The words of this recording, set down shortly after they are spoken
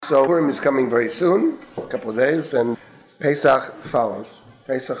So Purim is coming very soon, a couple of days, and Pesach follows.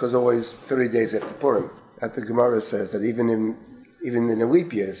 Pesach is always 30 days after Purim. That the Gemara says that even in a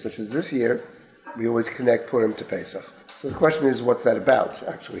leap year, such as this year, we always connect Purim to Pesach. So the question is, what's that about,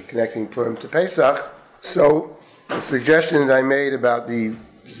 actually, connecting Purim to Pesach? So the suggestion that I made about the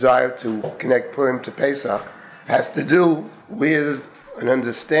desire to connect Purim to Pesach has to do with an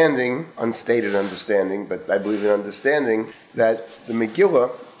understanding, unstated understanding, but I believe an understanding, that the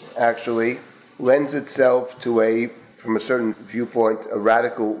Megillah actually lends itself to from a certain viewpoint, a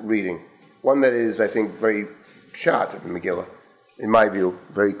radical reading. One that is, I think, very pshat of the Megillah. In my view,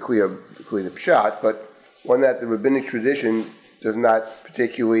 very clearly the pshat, but one that the rabbinic tradition does not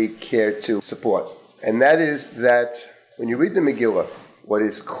particularly care to support. And that is that when you read the Megillah, what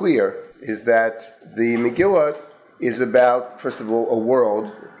is clear is that the Megillah is about, first of all, a world,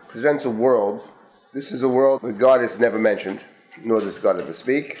 presents a world. This is a world where God is never mentioned, nor does God ever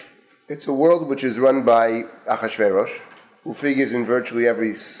speak. It's a world which is run by Achashverosh, who figures in virtually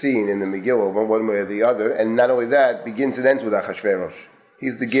every scene in the Megillah, one way or the other, and not only that, begins and ends with Achashverosh.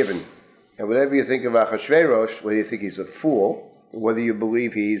 He's the given. And whatever you think of Achashverosh, whether you think he's a fool, whether you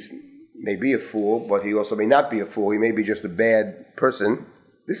believe he's may be a fool, but he also may not be a fool, he may be just a bad person,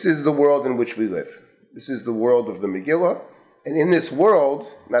 this is the world in which we live. This is the world of the Megillah. And in this world,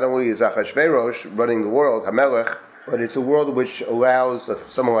 not only is Achashverosh running the world, Hamelech, but it's a world which allows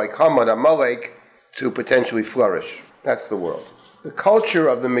someone like Haman, Amalek, to potentially flourish. That's the world. The culture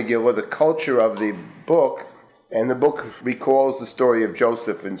of the Megillah, the culture of the book, and the book recalls the story of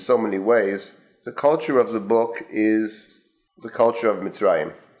Joseph in so many ways. The culture of the book is the culture of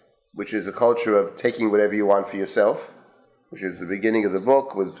Mitzrayim, which is a culture of taking whatever you want for yourself, which is the beginning of the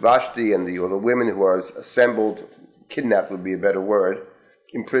book with Vashti and the women who are assembled, kidnapped would be a better word,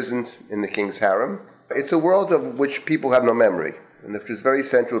 imprisoned in the king's harem. It's a world of which people have no memory, and which is very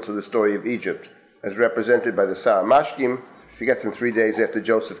central to the story of Egypt, as represented by the Sarah Mashkim. He forgets him 3 days after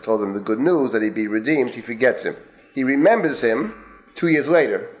Joseph told him the good news that he'd be redeemed. He forgets him. He remembers him 2 years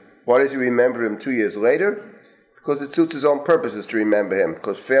later. Why does he remember him 2 years later? Because it suits his own purposes to remember him.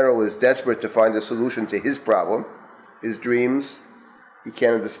 Because Pharaoh is desperate to find a solution to his problem, his dreams. He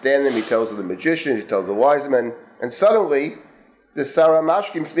can't understand them. He tells the magicians, he tells the wise men, and suddenly the Sarah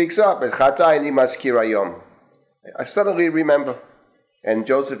Mashkim speaks up. I suddenly remember. And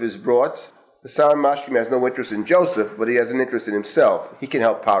Joseph is brought. The Sarah Mashkim has no interest in Joseph, but he has an interest in himself. He can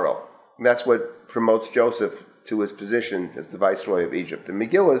help Paro. And that's what promotes Joseph to his position as the viceroy of Egypt. The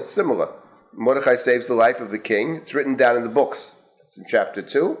Megillah is similar. Mordechai saves the life of the king. It's written down in the books. It's in chapter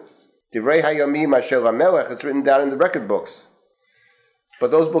 2. Divrei Hayomim Asher HaMelech, it's written down in the record books.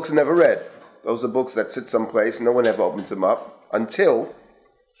 But those books are never read. Those are books that sit someplace, no one ever opens them up, until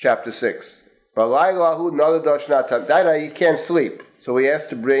chapter 6. You can't sleep. So he has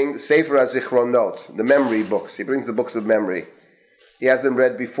to bring Sefer HaZichronot, the memory books. He brings the books of memory. He has them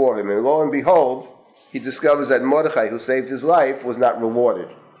read before him. And lo and behold, he discovers that Mordechai, who saved his life, was not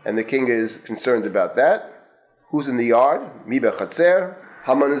rewarded. And the king is concerned about that. Who's in the yard? Mi bechatzer.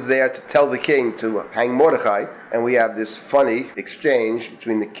 Haman is there to tell the king to hang Mordechai. And we have this funny exchange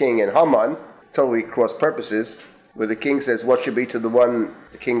between the king and Haman, totally cross purposes, where the king says what should be to the one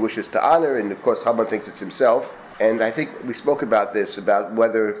the king wishes to honor, and of course Haman thinks it's himself. And I think we spoke about this, about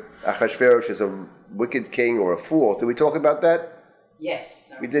whether Achashverosh is a wicked king or a fool. Did we talk about that?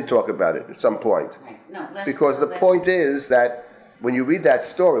 Yes. We did talk about it at some point. Right. No, because the point is that when you read that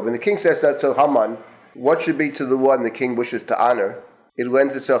story, when the king says that to Haman, what should be to the one the king wishes to honor, it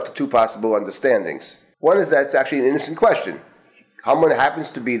lends itself to two possible understandings. One is that it's actually an innocent question. Haman happens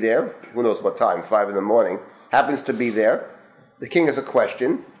to be there, who knows what time, 5 a.m, happens to be there. The king has a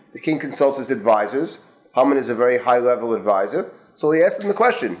question. The king consults his advisors. Haman is a very high-level advisor. So he asks him the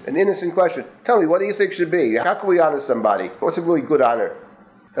question, an innocent question. Tell me, what do you think should be? How can we honor somebody? What's a really good honor?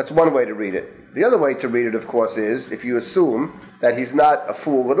 That's one way to read it. The other way to read it, of course, is if you assume that he's not a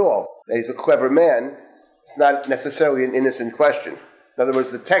fool at all, that he's a clever man, it's not necessarily an innocent question. In other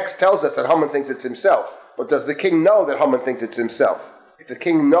words, the text tells us that Haman thinks it's himself. But does the king know that Haman thinks it's himself? If the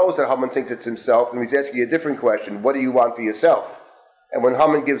king knows that Haman thinks it's himself, then he's asking a different question. What do you want for yourself? And when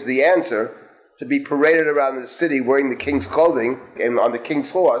Haman gives the answer, to be paraded around the city wearing the king's clothing and on the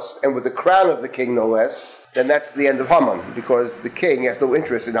king's horse and with the crown of the king, no less, then that's the end of Haman, because the king has no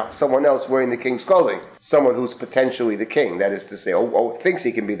interest in someone else wearing the king's clothing, someone who's potentially the king, that is to say, thinks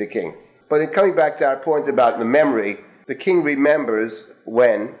he can be the king. But in coming back to our point about the memory, the king remembers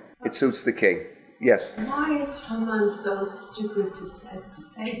when it suits the king. Yes? Why is Haman so stupid as to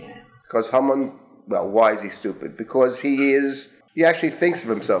say that? Because Haman, why is he stupid? Because he actually thinks of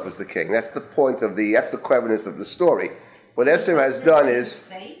himself as the king. That's the point that's the cleverness of the story. What Esther has done is...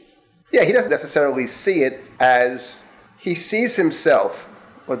 Yeah, he doesn't necessarily see it as he sees himself,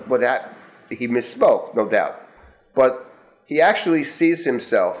 he misspoke, no doubt. But he actually sees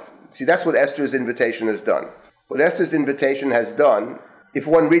himself. See, that's what Esther's invitation has done. What Esther's invitation has done, if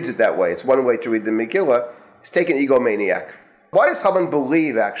one reads it that way, it's one way to read the Megillah, is take an egomaniac. Why does Haman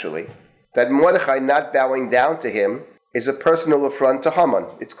believe, actually, that Mordechai not bowing down to him is a personal affront to Haman?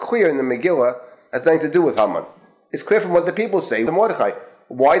 It's clear in the Megillah, it has nothing to do with Haman. It's clear from what the people say to Mordechai.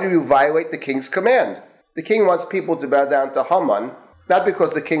 Why do you violate the king's command? The king wants people to bow down to Haman, not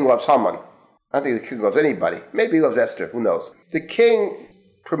because the king loves Haman. I don't think the king loves anybody. Maybe he loves Esther, who knows? The king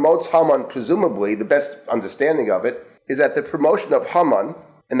promotes Haman, presumably, the best understanding of it, is that the promotion of Haman,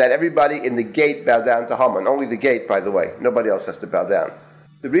 and that everybody in the gate bow down to Haman. Only the gate, by the way. Nobody else has to bow down.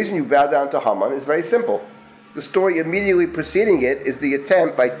 The reason you bow down to Haman is very simple. The story immediately preceding it is the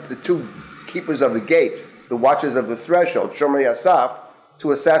attempt by the two keepers of the gate, the watchers of the threshold, Shomer Asaf,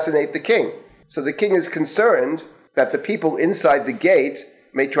 to assassinate the king. So the king is concerned that the people inside the gate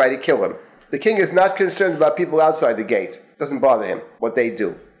may try to kill him. The king is not concerned about people outside the gate. It doesn't bother him what they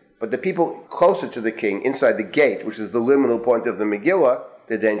do. But the people closer to the king, inside the gate, which is the liminal point of the Megillah,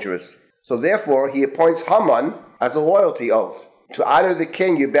 they're dangerous. So therefore, he appoints Haman as a loyalty oath. To honor the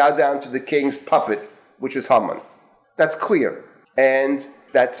king, you bow down to the king's puppet, which is Haman. That's clear. And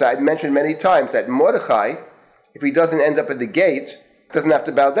that's, I've mentioned many times, that Mordechai, if he doesn't end up at the gate, doesn't have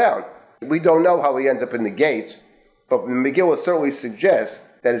to bow down. We don't know how he ends up in the gate, but the Megillah certainly suggests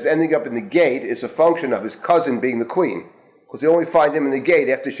that his ending up in the gate is a function of his cousin being the queen, because they only find him in the gate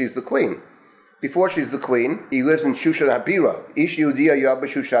after she's the queen. Before she's the queen, he lives in Shushan Habira. Ish Yehudiya Yab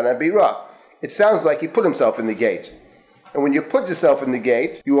Shushan Habira. It sounds like he put himself in the gate. And when you put yourself in the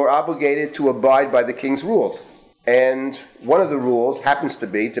gate, you are obligated to abide by the king's rules. And one of the rules happens to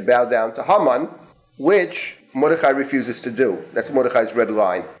be to bow down to Haman, which Mordechai refuses to do. That's Mordechai's red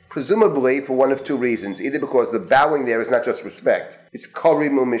line. Presumably for one of two reasons. Either because the bowing there is not just respect. It's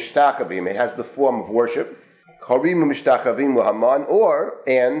korim u'mishtachavim. It has the form of worship. Korim u'mishtachavim u'Haman.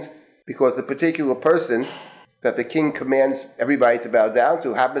 And because the particular person that the king commands everybody to bow down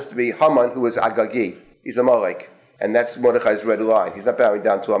to happens to be Haman, who is Agagi. He's Amalek. And that's Mordechai's red line. He's not bowing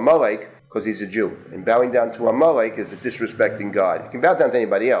down to Amalek because he's a Jew. And bowing down to Amalek is disrespecting God. You can bow down to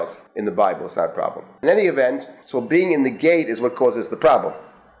anybody else in the Bible. It's not a problem. In any event, so being in the gate is what causes the problem.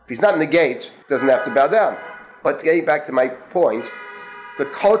 If he's not in the gate, he doesn't have to bow down. But getting back to my point, the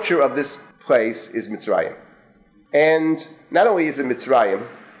culture of this place is Mitzrayim. And not only is it Mitzrayim,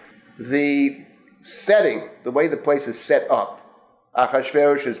 the setting, the way the place is set up,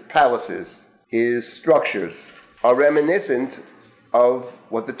 Achashverosh's palaces, his structures, are reminiscent of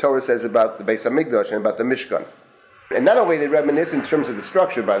what the Torah says about the Beis HaMikdash and about the Mishkan. And not only are they reminiscent in terms of the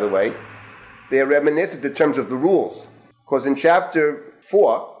structure, by the way, they are reminiscent in terms of the rules. Because in chapter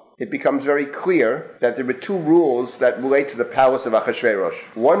 4, it becomes very clear that there are two rules that relate to the palace of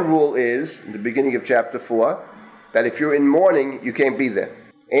Achashverosh. One rule is, in the beginning of chapter 4, that if you're in mourning, you can't be there.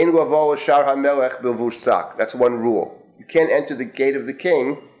 Ein lavo l'shar hamelech bilvush sak. That's one rule. You can't enter the gate of the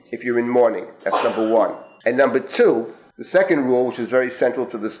king if you're in mourning. That's number one. And number two, the second rule, which is very central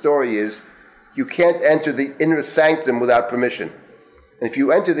to the story, is you can't enter the inner sanctum without permission. And if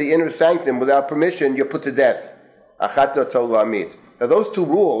you enter the inner sanctum without permission, you're put to death. Achata tolamit. Now those two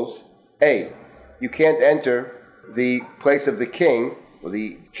rules, A, you can't enter the place of the king, or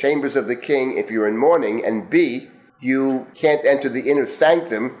the chambers of the king if you're in mourning, and B, you can't enter the inner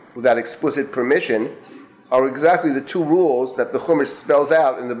sanctum without explicit permission, are exactly the two rules that the Chumash spells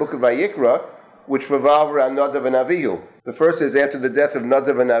out in the book of Vayikra, which revolve around Nadav and Avihu. The first is after the death of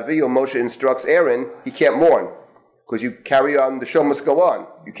Nadav and Avihu, Moshe instructs Aaron, he can't mourn, because you carry on, the show must go on.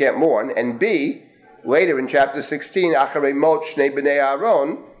 You can't mourn. And B, later in chapter 16, Acharei Mot Shnei B'nei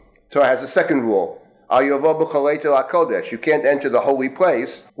Aaron, Torah has a second rule. Al Yovo B'Cholei Tel HaKodesh. You can't enter the holy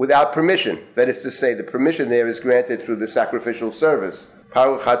place without permission. That is to say, the permission there is granted through the sacrificial service.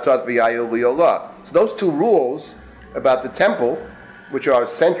 So those two rules about the temple, which are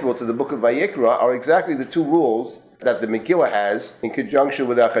central to the book of Vayikra, are exactly the two rules that the Megillah has in conjunction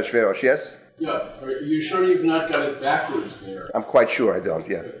with Achashverosh. Yes? Yeah. Are you sure you've not got it backwards there? I'm quite sure I don't,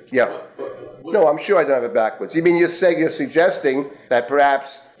 yeah. Yeah. No, I'm sure I don't have it backwards. You mean you're suggesting that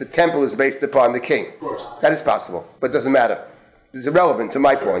perhaps the temple is based upon the king? Of course. That is possible, but it doesn't matter. It's irrelevant to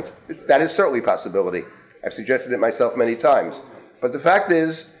my point. That is certainly a possibility. I've suggested it myself many times. But the fact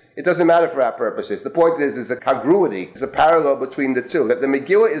is, it doesn't matter for our purposes. The point is, there's a congruity, there's a parallel between the two. That the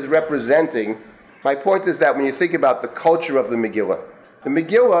Megillah is representing, my point is that when you think about the culture of the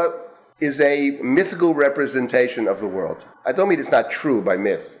Megillah is a mythical representation of the world. I don't mean it's not true by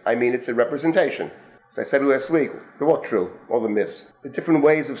myth. I mean it's a representation. As I said last week, they're all true, all the myths. The different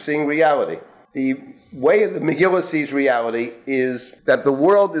ways of seeing reality. The way the Megillah sees reality is that the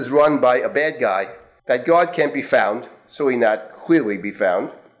world is run by a bad guy, that God can't be found, so he not clearly be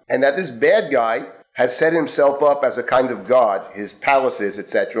found, and that this bad guy has set himself up as a kind of God. His palaces,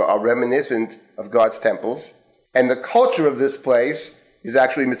 etc., are reminiscent of God's temples, and the culture of this place is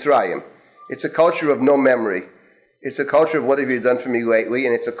actually Mitzrayim. It's a culture of no memory. It's a culture of what have you done for me lately,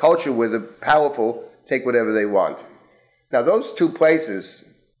 and it's a culture where the powerful take whatever they want. Now those two places,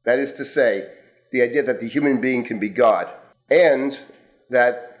 that is to say, the idea that the human being can be God, and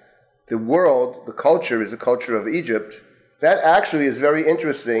that the world, the culture, is the culture of Egypt, that actually is very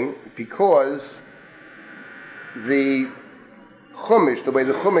interesting because the Chumash, the way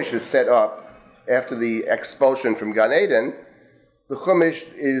the Chumash is set up after the expulsion from Gan Eden, the Chumash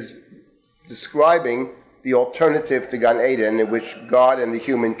is describing the alternative to Gan Eden in which God and the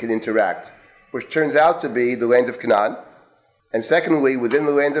human can interact, which turns out to be the land of Canaan, and secondly, within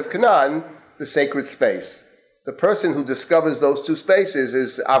the land of Canaan, the sacred space. The person who discovers those two spaces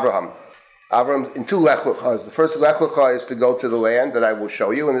is Abraham. Abraham in two Lech Lechas. The first Lech Lecha is to go to the land that I will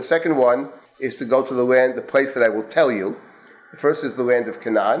show you, and the second one is to go to the land, the place that I will tell you. The first is the land of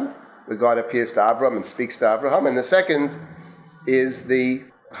Canaan, where God appears to Abraham and speaks to Abraham, and the second is the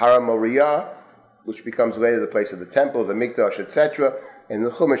Har Moriah, which becomes later the place of the temple, the Mikdash, etc., and the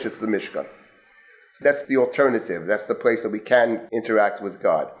Chumash is the Mishkan. So that's the alternative. That's the place that we can interact with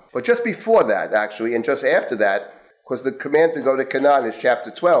God. But just before that, actually, and just after that, because the command to go to Canaan is chapter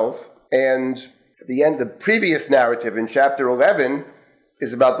 12, and at the end, the previous narrative in chapter 11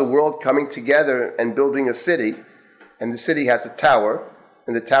 is about the world coming together and building a city, and the city has a tower,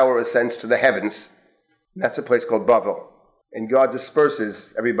 and the tower ascends to the heavens. And that's a place called Bavel. And God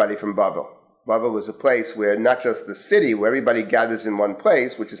disperses everybody from Bavel. Bavel is a place where not just the city, where everybody gathers in one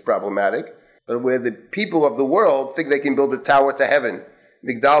place, which is problematic, but where the people of the world think they can build a tower to heaven.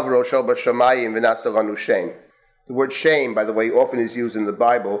 Migdal v'roshel b'shamayim v'naseh lanu shem. The word shame, by the way, often is used in the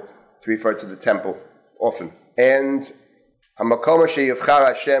Bible to refer to the temple, often. And hamakom asher yivchar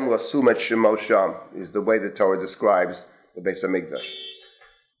Hashem lasum et shemo sham is the way the Torah describes the Beis HaMikdash.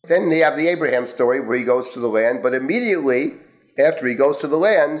 Then you have the Abraham story where he goes to the land, but immediately after he goes to the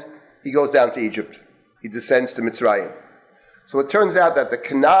land, he goes down to Egypt. He descends to Mitzrayim. So it turns out that the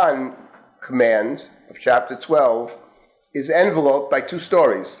Canaan command of chapter 12 is enveloped by two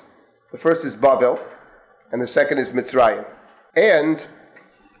stories. The first is Babel, and the second is Mitzrayim. And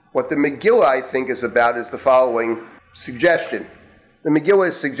what the Megillah, I think, is about is the following suggestion. The Megillah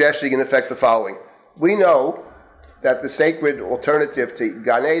is suggesting, in effect, the following. We know that the sacred alternative to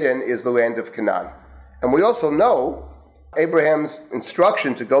Gan Eden is the land of Canaan. And we also know Abraham's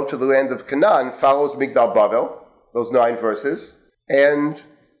instruction to go to the land of Canaan follows Migdal Bavel, those 9 verses, and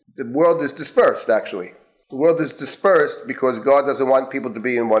the world is dispersed, actually. The world is dispersed because God doesn't want people to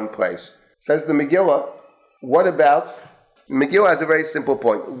be in one place. Says the Megillah, what about... The Megillah has a very simple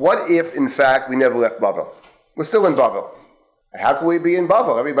point. What if, in fact, we never left Bavel? We're still in Bavel. How can we be in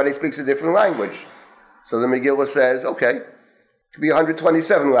Bavel? Everybody speaks a different language. So the Megillah says, okay, it could be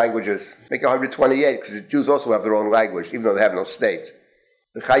 127 languages. Make 128, because the Jews also have their own language, even though they have no state.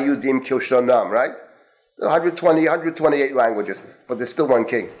 The Chayudim Kilshonam, right? 128 languages, but there's still one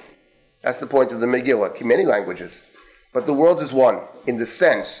king. That's the point of the Megillah, many languages. But the world is one, in the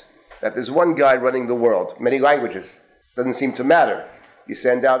sense that there's one guy running the world, many languages. Doesn't seem to matter. You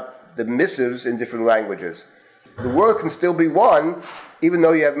send out the missives in different languages. The world can still be one, even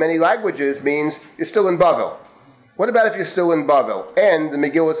though you have many languages, means you're still in Bavel. What about if you're still in Bavel? And the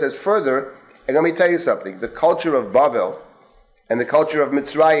Megillah says further, and let me tell you something, the culture of Bavel and the culture of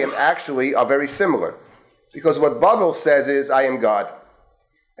Mitzrayim actually are very similar. Because what Bavel says is, I am God.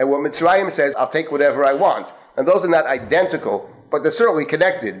 And what Mitzrayim says, I'll take whatever I want. And those are not identical, but they're certainly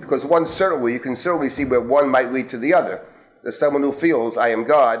connected, because you can certainly see where one might lead to the other. There's someone who feels, I am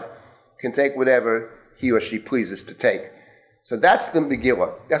God, can take whatever he or she pleases to take. So that's the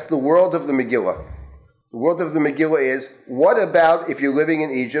Megillah. That's the world of the Megillah. The world of the Megillah is, what about if you're living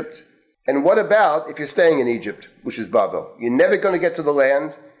in Egypt? And what about if you're staying in Egypt, which is Bavel? You're never going to get to the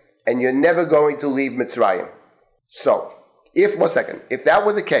land, and you're never going to leave Mitzrayim. So, if that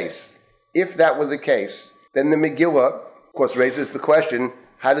were the case, then the Megillah, of course, raises the question,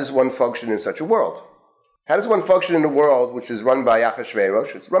 how does one function in such a world? How does one function in a world which is run by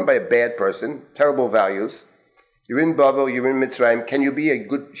Achashverosh? It's run by a bad person, terrible values. You're in Bavel, you're in Mitzrayim. Can you be a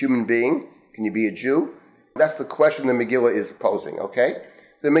good human being? Can you be a Jew? That's the question the Megillah is posing, okay?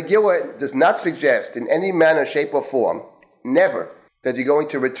 The Megillah does not suggest in any manner, shape, or form, never, that you're going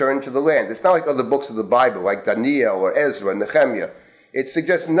to return to the land. It's not like other books of the Bible, like Daniel or Ezra, Nehemiah. It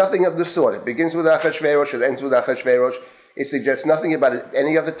suggests nothing of the sort. It begins with Achashverosh, it ends with Achashverosh. It suggests nothing about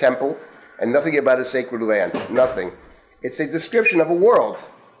any other temple and nothing about a sacred land. Nothing. It's a description of a world.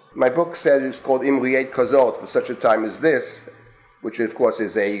 My book said it's called Im Liet Kazot, for such a time as this, which of course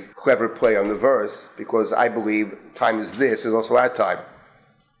is a clever play on the verse, because I believe time is this is also our time.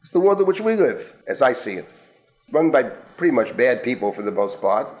 It's the world in which we live, as I see it. Run by pretty much bad people for the most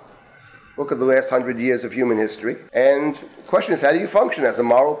part. Look at the last 100 years of human history. And the question is, how do you function as a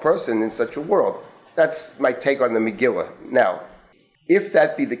moral person in such a world? That's my take on the Megillah. Now, if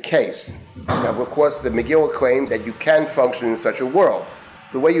that be the case, now of course the Megillah claims that you can function in such a world.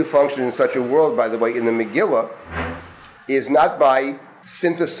 The way you function in such a world, by the way, in the Megillah, is not by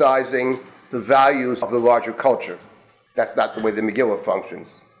synthesizing the values of the larger culture. That's not the way the Megillah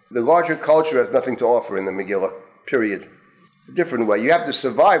functions. The larger culture has nothing to offer in the Megillah, period. It's a different way. You have to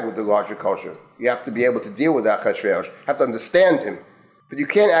survive with the larger culture. You have to be able to deal with Achashverosh. You have to understand him. But you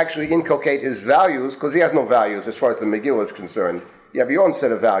can't actually inculcate his values, because he has no values as far as the Megillah is concerned. You have your own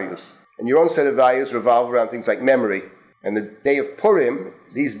set of values. And your own set of values revolve around things like memory. And the day of Purim,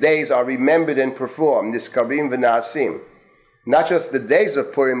 these days are remembered and performed, Niskarim v'na'asim. Not just the days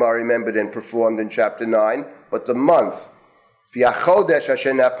of Purim are remembered and performed in chapter 9, but the month. The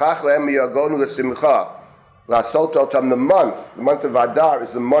month of Adar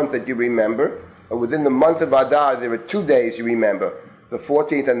is the month that you remember. And within the month of Adar, there are 2 days you remember. The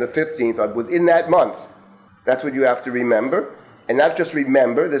 14th and the 15th are within that month. That's what you have to remember. And not just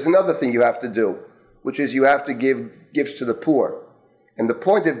remember, there's another thing you have to do, which is you have to give gifts to the poor. And the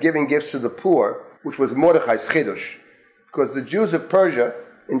point of giving gifts to the poor, which was Mordechai's chidush, because the Jews of Persia,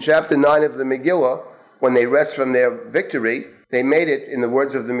 in chapter 9 of the Megillah, when they rest from their victory, they made it, in the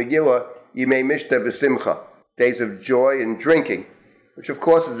words of the Megillah, Yimei Mishta v'Simcha, days of joy and drinking, which of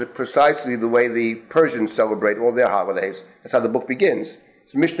course is precisely the way the Persians celebrate all their holidays. That's how the book begins.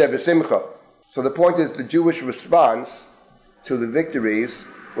 It's Mishta v'Simcha. So the point is, the Jewish response to the victories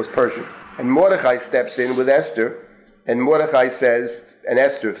was Persian. And Mordechai steps in with Esther, and Mordechai says, and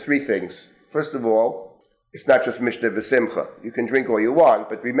Esther, 3 things. First of all, it's not just Mishta v'Simcha. You can drink all you want,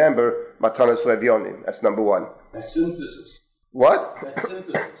 but remember, Matanos Levyonim. That's number 1. That's synthesis. What? That's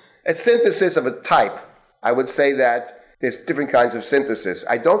synthesis. It's synthesis of a type. I would say that there's different kinds of synthesis.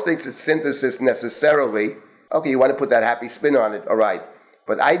 I don't think it's synthesis necessarily. Okay, you want to put that happy spin on it, all right.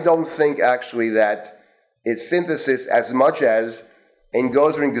 But I don't think actually that it's synthesis as much as in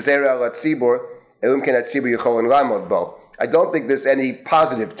Gozerin Gezerah al Tzibur, Elim Ken Tzibur Yecholin Lamod Bo. I don't think there's any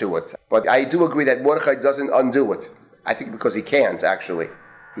positive to it. But I do agree that Mordechai doesn't undo it. I think because he can't, actually.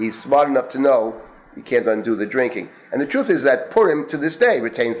 He's smart enough to know he can't undo the drinking. And the truth is that Purim, to this day,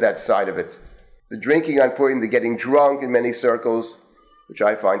 retains that side of it. The drinking on Purim, the getting drunk in many circles, which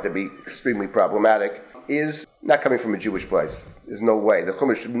I find to be extremely problematic, is not coming from a Jewish place. There's no way. The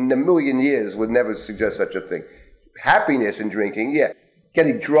Chumash, in a million years, would never suggest such a thing. Happiness in drinking, yeah.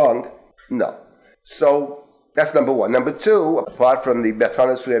 Getting drunk, no. So, that's number 1. Number 2, apart from the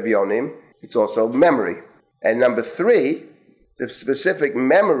Betanos Levyonim, it's also memory. And number 3, the specific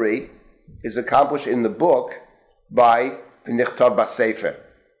memory is accomplished in the book by V'nichtav B'Sefer.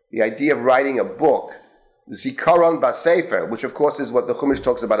 The idea of writing a book, Zikaron B'Sefer, which of course is what the Chumash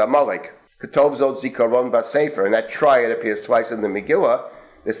talks about Amalek. Ketov Zot Zikaron B'Sefer, and that triad appears twice in the Megillah.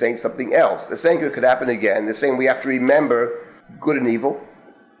 They're saying something else. They're saying it could happen again. They're saying we have to remember good and evil.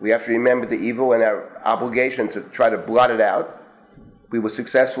 We have to remember the evil and our obligation to try to blot it out. We were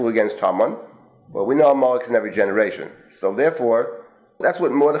successful against Haman. Well, we know Amalek in every generation. So therefore, that's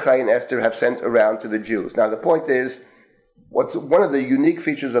what Mordechai and Esther have sent around to the Jews. Now the point is, what's one of the unique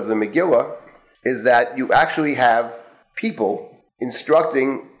features of the Megillah is that you actually have people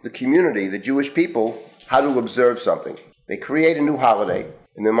instructing the community, the Jewish people, how to observe something. They create a new holiday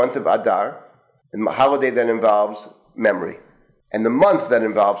in the month of Adar, a holiday that involves memory, and the month that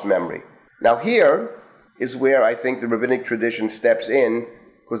involves memory. Now here is where I think the rabbinic tradition steps in,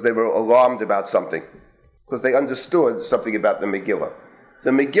 because they were alarmed about something, because they understood something about the Megillah.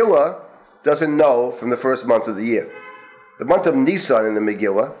 The Megillah doesn't know from the first month of the year. The month of Nisan in the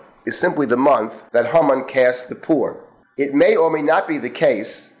Megillah is simply the month that Haman cast the poor. It may or may not be the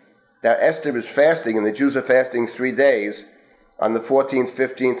case that Esther is fasting and the Jews are fasting 3 days on the 14th,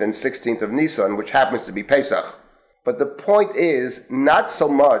 15th, and 16th of Nisan, which happens to be Pesach. But the point is not so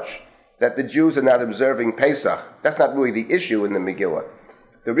much that the Jews are not observing Pesach. That's not really the issue in the Megillah.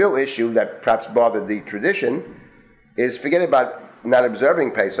 The real issue that perhaps bothered the tradition is forget about not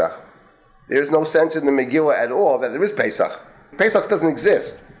observing Pesach. There is no sense in the Megillah at all that there is Pesach. Pesach doesn't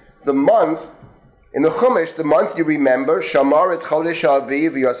exist. The month, in the Chumash, the month you remember, Shamar et Chodesh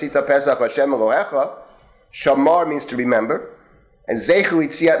Aviv v'yasita Pesach Hashem Elohecha. Shamar means to remember. And Zeichu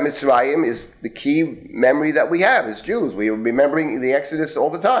Yitziat Mitzrayim is the key memory that we have as Jews. We are remembering the Exodus all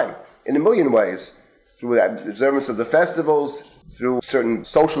the time, in a million ways, through the observance of the festivals, through certain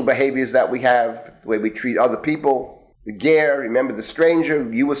social behaviors that we have, the way we treat other people. The ger, remember the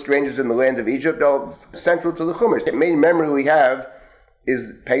stranger, you were strangers in the land of Egypt, central to the Chumash. The main memory we have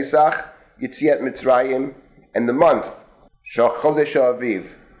is Pesach, Yitziat Mitzrayim, and the month, Chodesh Aviv.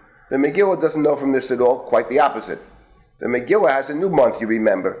 The Megillah doesn't know from this at all, quite the opposite. The Megillah has a new month you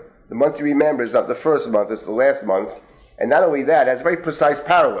remember. The month you remember is not the first month, it's the last month. And not only that, it has a very precise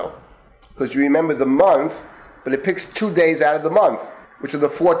parallel. Because you remember the month, but it picks 2 days out of the month, which are the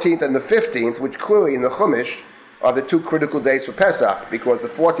 14th and the 15th, which clearly in the Chumash are the two critical days for Pesach, because the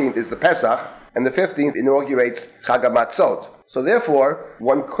 14th is the Pesach, and the 15th inaugurates Chag HaMatzot. So therefore,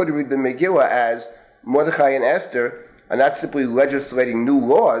 one could read the Megillah as Mordechai and Esther are not simply legislating new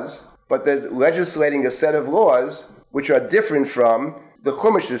laws, but they're legislating a set of laws which are different from the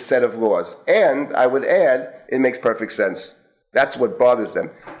Chumash's set of laws. And, I would add, it makes perfect sense. That's what bothers them.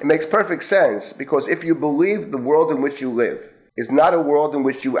 It makes perfect sense because if you believe the world in which you live is not a world in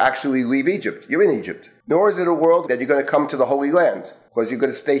which you actually leave Egypt, you're in Egypt. Nor is it a world that you're going to come to the Holy Land because you're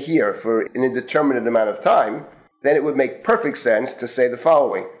going to stay here for an indeterminate amount of time, then it would make perfect sense to say the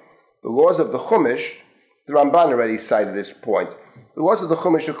following. The laws of the Chumash, the Ramban already cited this point, the laws of the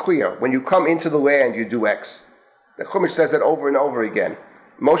Chumash are clear. When you come into the land, you do X. The Chumash says that over and over again.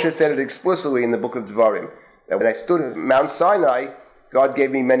 Moshe said it explicitly in the book of Devarim, that when I stood at Mount Sinai, God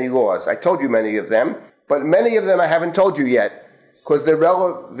gave me many laws. I told you many of them, but many of them I haven't told you yet, because they're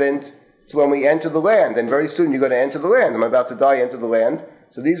relevant to when we enter the land. And very soon you're going to enter the land. I'm about to die, enter the land.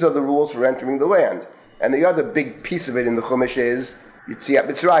 So these are the rules for entering the land. And the other big piece of it in the Chumash is Yitziat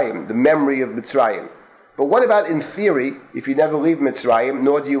Mitzrayim, the memory of Mitzrayim. But what about in theory, if you never leave Mitzrayim,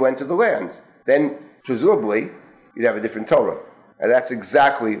 nor do you enter the land? Then, presumably, you'd have a different Torah. And that's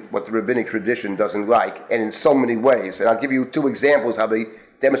exactly what the rabbinic tradition doesn't like, and in so many ways. And I'll give you 2 examples how they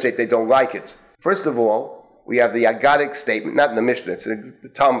demonstrate they don't like it. First of all, we have the Aggadic statement, not in the Mishnah, it's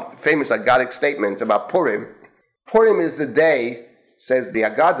the famous Aggadic statement about Purim. Purim is the day, says the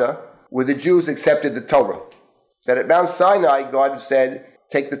Aggadah, where the Jews accepted the Torah. That at Mount Sinai, God said,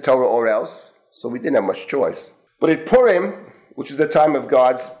 take the Torah or else. So we didn't have much choice. But at Purim, which is the time of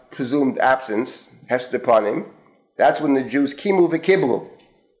God's presumed absence, Hester Panim, that's when the Jews kimu v'kiblu,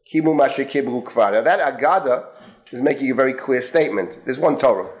 kimu mashe kiblu kvar. Now that Aggadah is making a very clear statement. There's one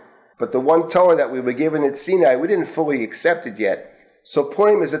Torah. But the one Torah that we were given at Sinai, we didn't fully accept it yet. So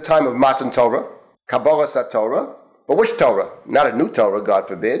Purim is a time of Matan Torah, Kabbalah Torah. But which Torah? Not a new Torah, God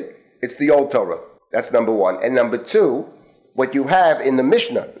forbid. It's the old Torah. That's number one. And number two, what you have in the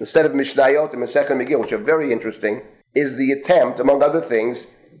Mishnah, instead of Mishnayot and Masechet Megillah, which are very interesting, is the attempt, among other things,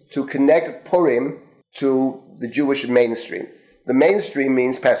 to connect Purim to the Jewish mainstream. The mainstream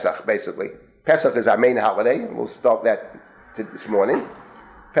means Pesach, basically. Pesach is our main holiday. We'll start that this morning.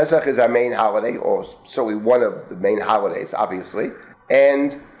 Pesach is our main holiday, or certainly one of the main holidays, obviously.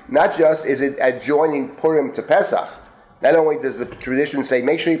 And not just is it adjoining Purim to Pesach, not only does the tradition say,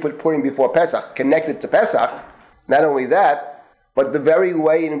 make sure you put Purim before Pesach, connect it to Pesach, not only that, but the very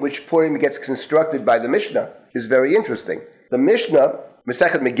way in which Purim gets constructed by the Mishnah is very interesting. The Mishnah,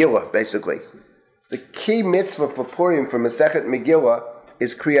 Masechet Megillah, basically, the key mitzvah for Purim for Masechet Megillah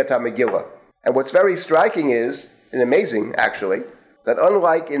is Kriyat HaMegillah. And what's very striking is, and amazing actually, that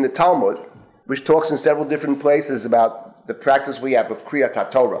unlike in the Talmud, which talks in several different places about the practice we have of Kriyat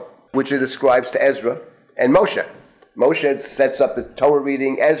HaTorah, which it ascribes to Ezra and Moshe. Moshe sets up the Torah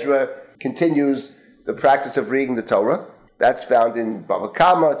reading, Ezra continues the practice of reading the Torah. That's found in Bava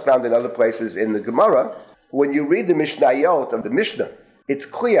Kama, it's found in other places in the Gemara. When you read the Mishnayot of the Mishnah, it's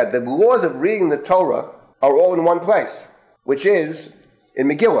clear the laws of reading the Torah are all in one place, which is in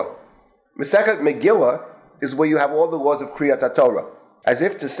Megillah. Masechet Megillah is where you have all the laws of Kriyat HaTorah, as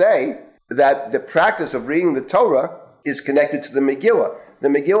if to say that the practice of reading the Torah is connected to the Megillah. The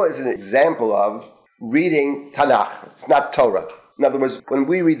Megillah is an example of reading Tanakh. It's not Torah. In other words, when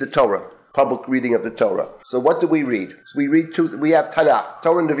we read the Torah, public reading of the Torah. So what do we read? So we have Tanakh,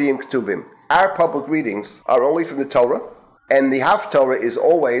 Torah, Nevi'im, Ketuvim. Our public readings are only from the Torah, and the Haftorah is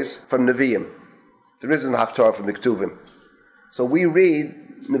always from Nevi'im. There isn't a Haftorah from the Ketuvim. So we read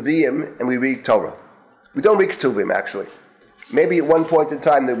Nevi'im and we read Torah. We don't read Ketuvim, actually. Maybe at one point in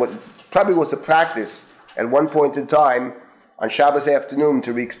time, there probably was a practice at one point in time on Shabbos afternoon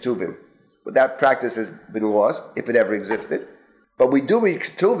to read Ketuvim. But that practice has been lost, if it ever existed. But we do read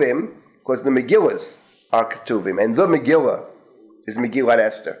Ketuvim because the Megillahs are Ketuvim, and the Megillah is Megillat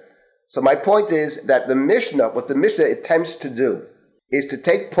Esther. So my point is that the Mishnah, what the Mishnah attempts to do, is to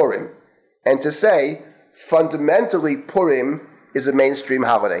take Purim and to say, fundamentally Purim is a mainstream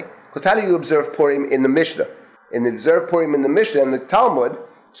holiday. Because how do you observe Purim in the Mishnah? In the observe Purim in the Mishnah, in the Talmud,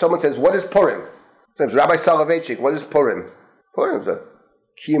 someone says, what is Purim? Says Rabbi Soloveitchik, what is Purim? Purim is a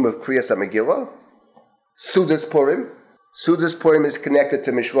kiyum of Kriyas HaMegillah. Sudas Purim. Sudas Purim is connected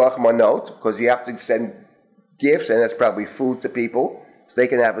to Mishloach Manot, because you have to send gifts, and that's probably food to people, so they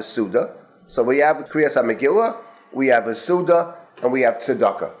can have a Suda. So we have Kriyas HaMegillah, we have a Suda, and we have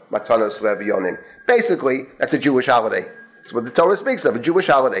Tzedakah, Matanos Levionim. Basically, that's a Jewish holiday. That's what the Torah speaks of, a Jewish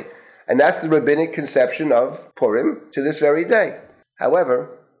holiday. And that's the rabbinic conception of Purim to this very day.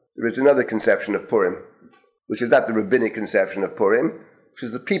 However, there is another conception of Purim, which is not the rabbinic conception of Purim, which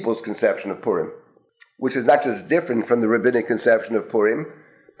is the people's conception of Purim, which is not just different from the rabbinic conception of Purim,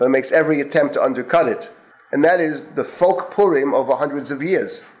 but makes every attempt to undercut it. And that is the folk Purim over hundreds of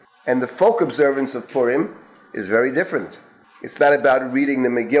years. And the folk observance of Purim is very different. It's not about reading the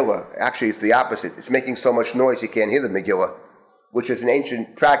Megillah. Actually, it's the opposite. It's making so much noise you can't hear the Megillah, which is an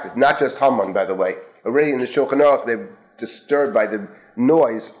ancient practice. Not just Haman, by the way. Already in the Shulchan Aruch, they're disturbed by the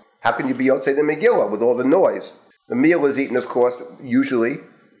noise. How can you be Yotzei the Megillah with all the noise? The meal is eaten, of course, usually,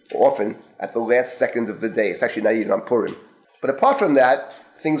 often, at the last second of the day. It's actually not eaten on Purim. But apart from that,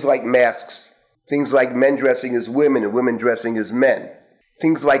 things like masks, things like men dressing as women and women dressing as men,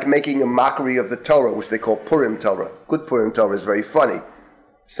 things like making a mockery of the Torah, which they call Purim Torah. Good Purim Torah is very funny.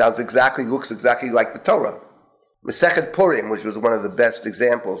 Looks exactly like the Torah. Masechet Purim, which was one of the best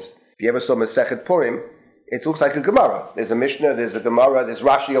examples. If you ever saw Masechet Purim, it looks like a Gemara. There's a Mishnah, there's a Gemara, there's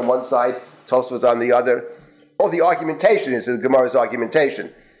Rashi on one side, Tosfos on the other. All the argumentation is the Gemara's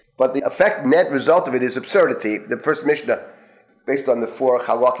argumentation. But the net result of it is absurdity. The first Mishnah, based on the 4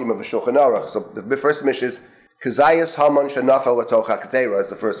 halakim of the Shulchan Aruch. So the first Mishnah is Kazayas Haman Shanafel Latoch HaKatera is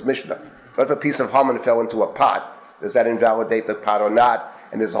the first Mishnah. What if a piece of Haman fell into a pot? Does that invalidate the pot or not?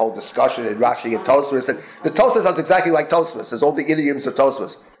 And there's a whole discussion in Rashi and Tosfos. And the Tosfos sounds exactly like Tosfos. There's all the idioms of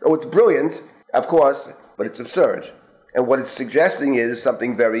Tosfos. Oh, it's brilliant, of course, but it's absurd. And what it's suggesting is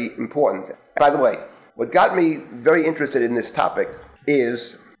something very important. By the way, what got me very interested in this topic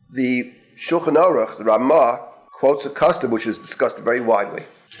is the Shulchan Aruch, the Ramah, quotes a custom which is discussed very widely.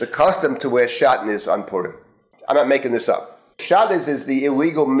 The custom to wear shatnez on Purim. I'm not making this up. Shatnez is the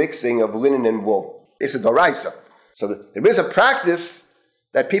illegal mixing of linen and wool. It's a doraisa. So there is a practice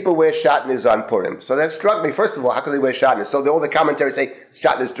that people wear shatnez on Purim. So that struck me, first of all, how can they wear shatnez? So all the commentaries say,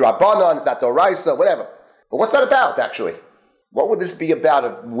 shatnez drabanan, it's not doraisa, whatever. But what's that about, actually? What would this be about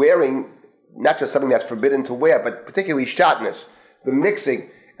of wearing, not just something that's forbidden to wear, but particularly shatnez, the mixing?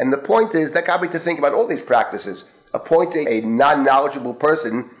 And the point is, that got me to think about all these practices. Appointing a non-knowledgeable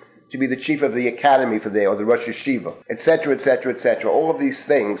person to be the chief of the academy for the day, or the Rosh Yeshiva, etc., etc., etc. All of these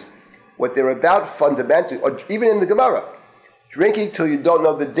things, what they're about fundamentally, or even in the Gemara, drinking till you don't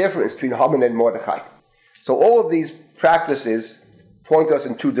know the difference between Haman and Mordechai. So all of these practices point us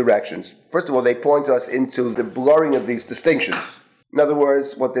in 2 directions. First of all, they point us into the blurring of these distinctions. In other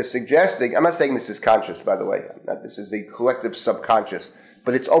words, what they're suggesting, I'm not saying this is conscious, by the way, this is a collective subconscious,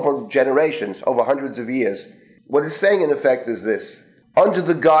 but it's over generations, over hundreds of years. What it's saying, in effect, is this. Under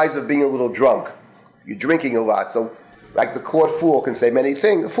the guise of being a little drunk, you're drinking a lot, so like the court fool can say many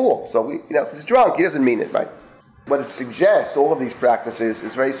things, a fool. So, if he's drunk, he doesn't mean it, right? What it suggests, all of these practices,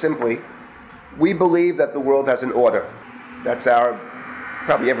 is very simply, we believe that the world has an order. That's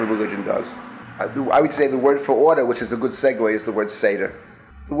probably every religion does. I would say the word for order, which is a good segue, is the word Seder.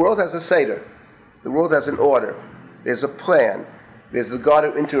 The world has a Seder. The world has an order. There's a plan. There's the God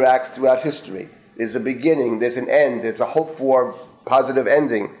who interacts throughout history. There's a beginning, there's an end, there's a hope for positive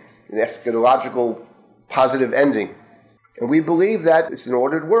ending, an eschatological positive ending. And we believe that it's an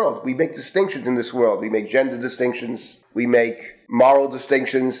ordered world. We make distinctions in this world. We make gender distinctions. We make moral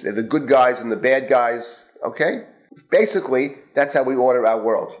distinctions. There's the good guys and the bad guys. Okay? Basically, that's how we order our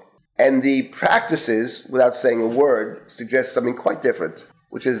world. And the practices, without saying a word, suggest something quite different,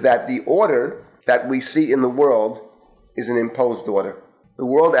 which is that the order that we see in the world is an imposed order. The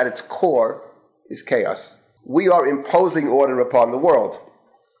world at its core is chaos. We are imposing order upon the world.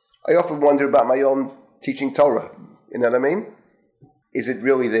 I often wonder about my own teaching Torah. You know what I mean? Is it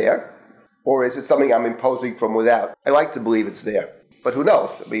really there? Or is it something I'm imposing from without? I like to believe it's there. But who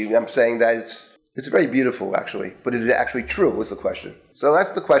knows? I'm saying that it's very beautiful, actually. But is it actually true, is the question. So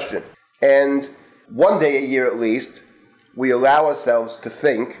that's the question. And one day a year at least, we allow ourselves to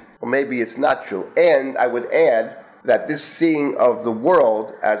think, or maybe it's not true. And I would add that this seeing of the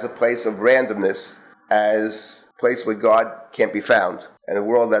world as a place of randomness, as a place where God can't be found, and a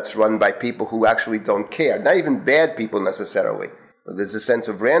world that's run by people who actually don't care, not even bad people necessarily, but there's a sense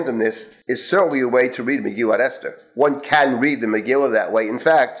of randomness, is certainly a way to read Megillat Esther. One can read the Megillah that way. In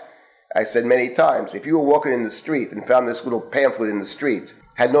fact, I said many times, if you were walking in the street and found this little pamphlet in the street,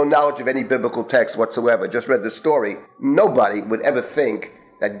 had no knowledge of any biblical text whatsoever, just read the story, nobody would ever think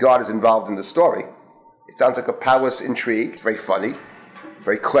that God is involved in the story. It sounds like a palace intrigue. It's very funny. A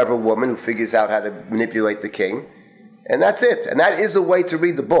very clever woman who figures out how to manipulate the king. And that's it. And that is a way to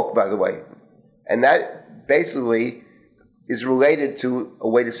read the book, by the way. And that basically is related to a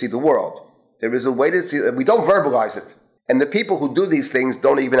way to see the world. There is a way to see it. We don't verbalize it. And the people who do these things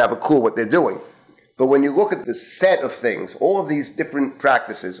don't even have a clue what they're doing. But when you look at the set of things, all of these different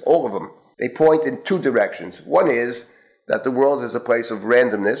practices, all of them, they point in two directions. One is that the world is a place of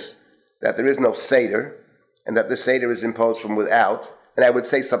randomness, that there is no Seder, and that the Seder is imposed from without. And I would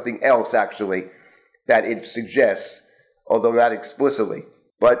say something else, actually, that it suggests, although not explicitly.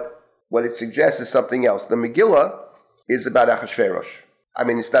 But what it suggests is something else. The Megillah is about Achashverosh. I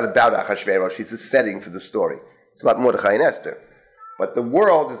mean, it's not about Achashverosh. It's the setting for the story. It's about Mordechai and Esther. But the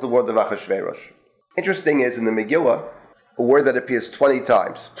world is the world of Achashverosh. Interesting is, in the Megillah, a word that appears 20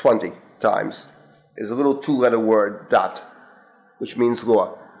 times, is a little two-letter word, dot, which means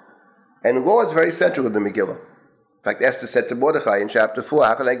law. And law is very central in the Megillah. In fact, Esther said to Mordechai in chapter 4,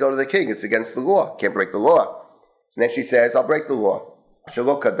 how can I go to the king? It's against the law. Can't break the law. And then she says, I'll break the law.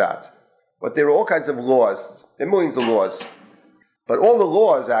 Shalok kadat. But there are all kinds of laws. There are millions of laws. But all the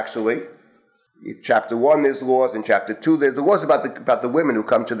laws, actually, in chapter 1 there's laws, in chapter 2 there's the laws about the women who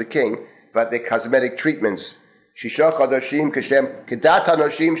come to the king, about their cosmetic treatments. Shisha chodashim kashem kedat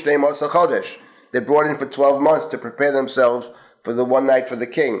hanoshim shnei masa chodesh. They're brought in for 12 months to prepare themselves for the one night for the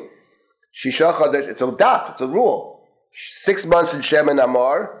king. Shisha chodesh, it's a dat, it's a rule. 6 months in Shem and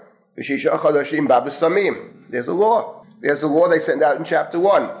Amar, Shisha chodashim babas samim. There's a law. There's a law they send out in chapter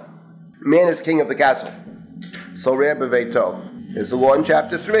 1. Man is king of the castle. Soreh beveito. There's a law in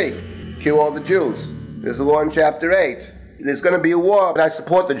chapter 3. Kill all the Jews. There's a law in chapter 8. There's going to be a war, and I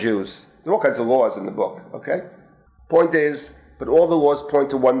support the Jews. There are all kinds of laws in the book, okay? Point is, but all the laws point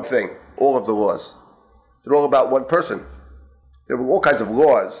to one thing. All of the laws. They're all about one person. There are all kinds of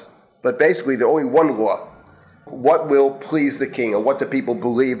laws, but basically they're only one law. What will please the king, or what the people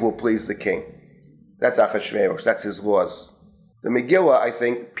believe will please the king. That's Achashverosh, that's his laws. The Megillah, I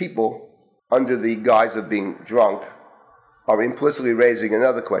think, people, under the guise of being drunk, are implicitly raising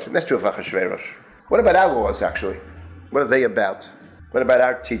another question. That's true of Achashverosh. What about our laws, actually? What are they about? What about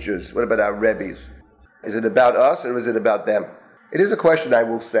our teachers? What about our Rabbis? Is it about us or is it about them? It is a question, I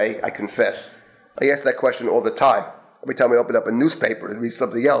will say, I confess. I ask that question all the time. Every time I open up a newspaper and read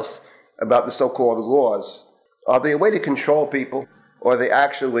something else about the so-called laws. Are they a way to control people, or are they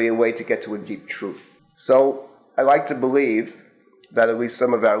actually a way to get to a deep truth? So I like to believe that at least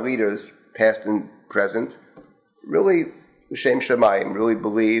some of our leaders, past and present, really, L'Shem Shamayim, really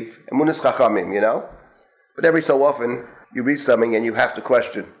believe, Emunas Chachamim, you know? But every so often, you read something and you have to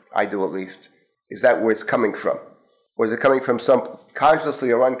question, I do at least, is that where it's coming from? Or is it coming from some,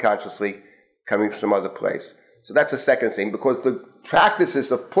 consciously or unconsciously, coming from some other place? So that's the second thing, because the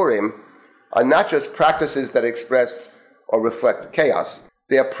practices of Purim are not just practices that express or reflect chaos.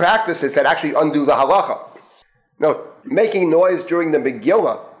 They are practices that actually undo the halacha. No, making noise during the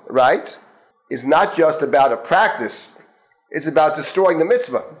Megillah, right, is not just about a practice. It's about destroying the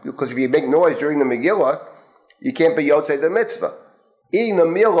mitzvah. Because if you make noise during the Megillah, you can't be yotzei the mitzvah. Eating the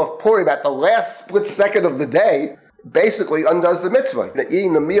meal of Purim at the last split second of the day basically undoes the mitzvah.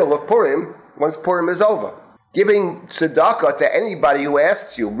 Eating the meal of Purim once Purim is over. Giving tzedakah to anybody who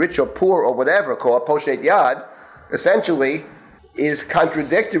asks you, rich or poor or whatever, called poshet yad, essentially is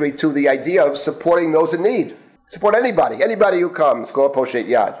contradictory to the idea of supporting those in need. Support anybody who comes, called poshet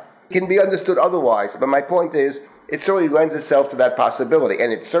yad. It can be understood otherwise, but my point is, it certainly lends itself to that possibility,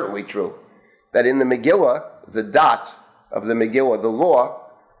 and it's certainly true, that in the Megillah, the dot of the Megillah, the law,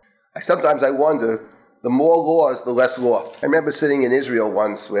 sometimes I wonder, the more laws, the less law. I remember sitting in Israel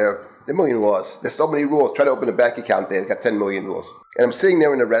once where there are a million laws. There's so many rules. Try to open a bank account there. They've got 10 million rules. And I'm sitting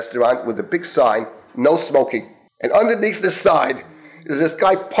there in a restaurant with a big sign, no smoking. And underneath the sign is this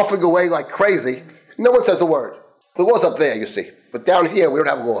guy puffing away like crazy. No one says a word. The law's up there, you see. But down here, we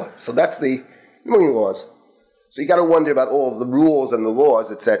don't have law. So that's the million laws. So you got to wonder about all the rules and the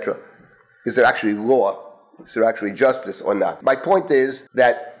laws, etc. Is there actually law? Is there actually justice or not? My point is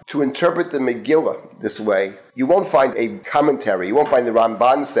that to interpret the Megillah this way, you won't find a commentary. You won't find the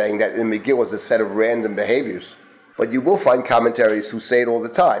Ramban saying that the Megillah is a set of random behaviors. But you will find commentaries who say it all the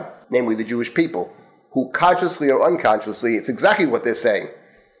time, namely the Jewish people, who consciously or unconsciously, it's exactly what they're saying,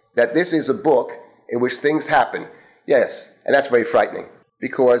 that this is a book in which things happen. Yes, and that's very frightening.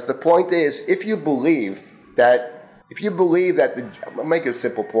 Because the point is, if you believe that I'll make a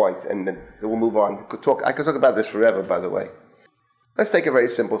simple point, and then we'll move on. I could talk about this forever, by the way. Let's take a very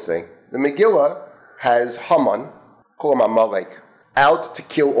simple thing. The Megillah has Haman, call him Amalek, out to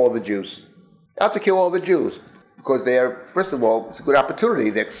kill all the Jews. Out to kill all the Jews. Because they are, first of all, it's a good opportunity.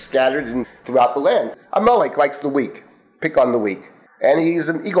 They're scattered throughout the land. Amalek likes the weak. Pick on the weak. And he's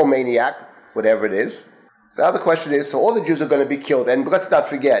an egomaniac, whatever it is. So now the question is, so all the Jews are going to be killed. And let's not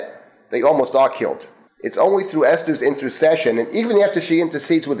forget, they almost are killed. It's only through Esther's intercession, and even after she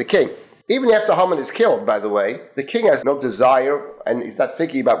intercedes with the king, even after Haman is killed, by the way, the king has no desire, and he's not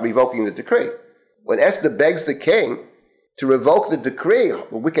thinking about revoking the decree. When Esther begs the king to revoke the decree,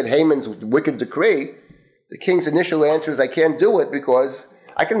 wicked Haman's wicked decree, the king's initial answer is, I can't do it because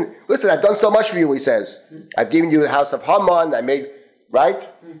I've done so much for you, he says. I've given you the house of Haman, I made, right?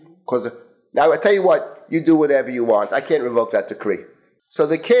 Because now I tell you what, you do whatever you want. I can't revoke that decree. So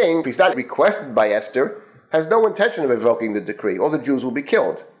the king, if he's not requested by Esther, has no intention of revoking the decree. All the Jews will be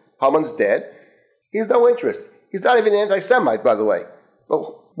killed. Haman's dead. He has no interest. He's not even an anti-Semite, by the way.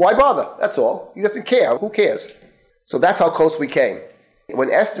 Well, why bother? That's all. He doesn't care. Who cares? So that's how close we came.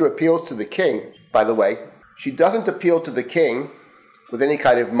 When Esther appeals to the king, by the way, she doesn't appeal to the king with any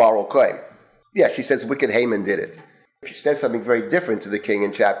kind of moral claim. Yeah, she says wicked Haman did it. She says something very different to the king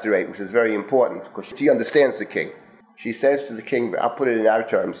in chapter 8, which is very important, because she understands the king. She says to the king, I'll put it in our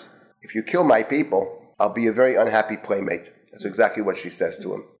terms, if you kill my people, I'll be a very unhappy playmate. That's exactly what she says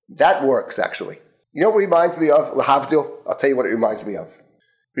to him. That works, actually. You know what it reminds me of? Lahavdil? I'll tell you what it reminds me of.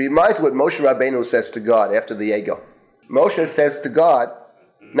 It reminds me what Moshe Rabbeinu says to God after the Ego. Moshe says to God,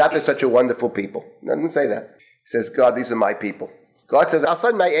 not they're such a wonderful people. He doesn't say that. He says, God, these are my people. God says, I'll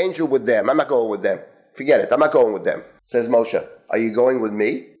send my angel with them. I'm not going with them. Forget it. I'm not going with them. Says Moshe, are you going with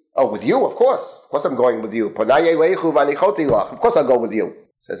me? Oh, with you, of course. Of course I'm going with you. Of course I'll go with you.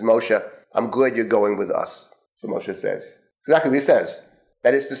 Says Moshe, I'm glad you're going with us. So Moshe says. It's exactly what he says.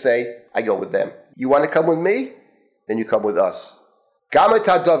 That is to say, I go with them. You want to come with me? Then you come with us.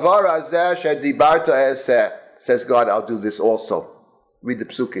 Says God, I'll do this also. Read the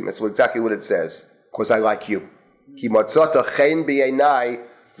psukim. That's exactly what it says. Because I like you. It's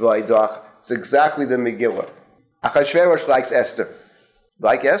exactly the Megillah. Achashverosh likes Esther.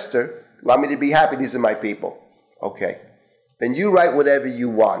 Like Esther, allow me to be happy, these are my people. Okay. Then you write whatever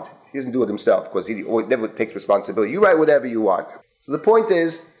you want. He doesn't do it himself because he never takes responsibility. You write whatever you want. So the point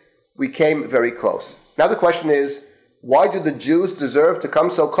is, we came very close. Now the question is, why do the Jews deserve to come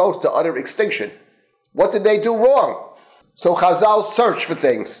so close to utter extinction? What did they do wrong? So Chazal search for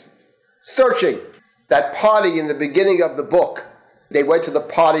things. Searching. That party in the beginning of the book, they went to the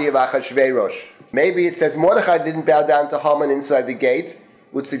party of Achashverosh. Maybe it says Mordechai didn't bow down to Haman inside the gate,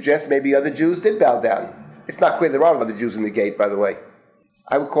 would suggest maybe other Jews did bow down. It's not clear there are other Jews in the gate, by the way.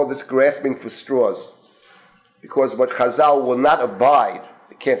 I would call this grasping for straws. Because what Chazal will not abide,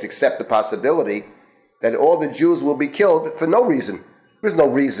 they can't accept the possibility that all the Jews will be killed for no reason. There's no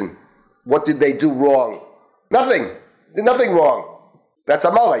reason. What did they do wrong? Nothing. They did nothing wrong. That's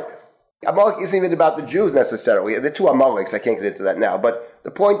Amalek. Amalek isn't even about the Jews necessarily. There are two Amaleks. I can't get into that now. But the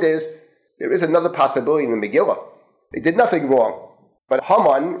point is, there is another possibility in the Megillah. They did nothing wrong. But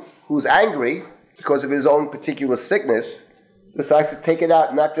Haman, who's angry because of his own particular sickness, decides to take it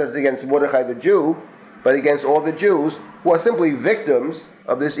out not just against Mordechai the Jew, but against all the Jews who are simply victims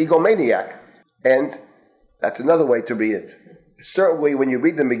of this egomaniac. And that's another way to read it. Certainly, when you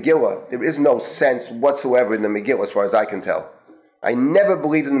read the Megillah, there is no sense whatsoever in the Megillah, as far as I can tell. I never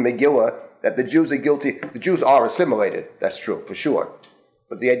believed in the Megillah that the Jews are guilty. The Jews are assimilated. That's true, for sure.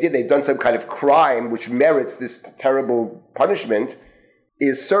 But the idea they've done some kind of crime which merits this terrible punishment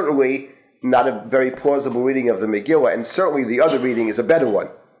is certainly not a very plausible reading of the Megillah, and certainly the other reading is a better one.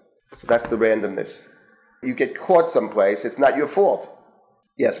 So that's the randomness. You get caught someplace, it's not your fault.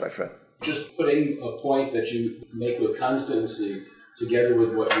 Yes, my friend. Just putting a point that you make with constancy together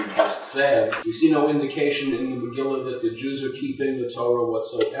with what you just said, we see no indication in the Megillah that the Jews are keeping the Torah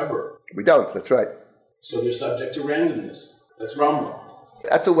whatsoever. We don't, that's right. So they're subject to randomness. That's Rambam.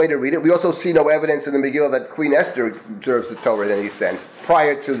 That's a way to read it. We also see no evidence in the Megillah that Queen Esther observes the Torah in any sense,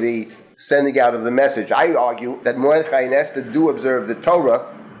 prior to the sending out of the message. I argue that Mordechai and Esther do observe the Torah,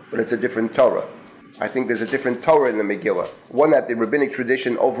 but it's a different Torah. I think there's a different Torah in the Megillah, one that the rabbinic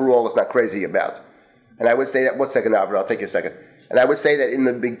tradition overall is not crazy about. And I would say that, 1 second, Avra, I'll take you a second. And I would say that in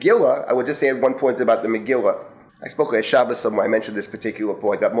the Megillah, I would just say at one point about the Megillah, I spoke at Shabbos somewhere, I mentioned this particular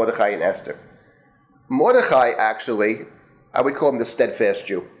point, about Mordechai and Esther. Mordechai, actually, I would call him the steadfast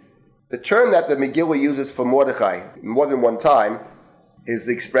Jew. The term that the Megillah uses for Mordechai, more than one time, is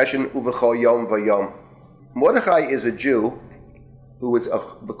the expression, Uvechol Yom Vayom. Mordechai is a Jew who is a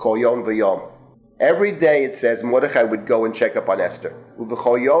B'kol Yom Vayom. Every day it says Mordechai would go and check up on Esther.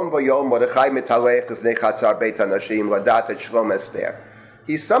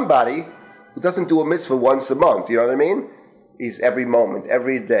 He's somebody who doesn't do a mitzvah once a month, you know what I mean? He's every moment,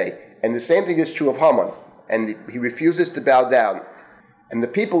 every day. And the same thing is true of Haman. And he refuses to bow down. And the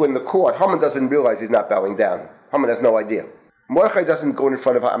people in the court, Haman doesn't realize he's not bowing down. Haman has no idea. Mordechai doesn't go in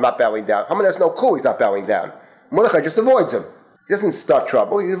front of him, I'm not bowing down. Haman has no clue he's not bowing down. Mordechai just avoids him. He doesn't start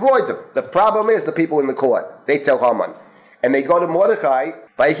trouble, he avoids him. The problem is the people in the court. They tell Haman. And they go to Mordechai,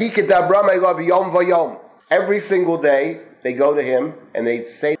 every single day, they go to him and they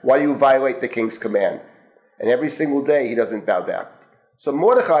say, why do you violate the king's command? And every single day he doesn't bow down. So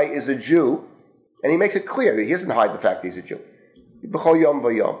Mordechai is a Jew, and he makes it clear. He doesn't hide the fact that he's a Jew.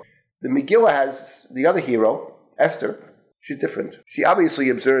 The Megillah has the other hero, Esther. She's different. She obviously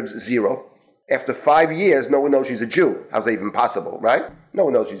observes 0. After 5 years, no one knows she's a Jew. How's that even possible, right? No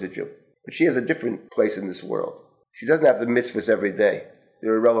one knows she's a Jew. But she has a different place in this world. She doesn't have the mitzvahs every day.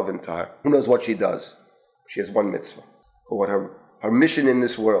 They're irrelevant to her. Who knows what she does? She has one mitzvah. What her mission in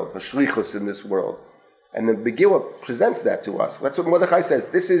this world, her shlichus in this world. And the Megillah presents that to us. That's what Mordechai says.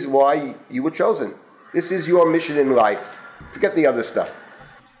 This is why you were chosen. This is your mission in life. Forget the other stuff.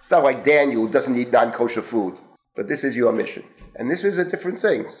 It's not like Daniel who doesn't eat non-kosher food. But this is your mission. And this is a different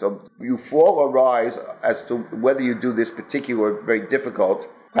thing. So you fall or rise as to whether you do this particular, very difficult,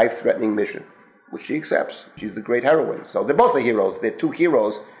 life-threatening mission, which she accepts. She's the great heroine. So they're both the heroes. They're two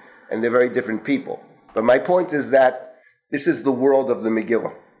heroes, and they're very different people. But my point is that this is the world of the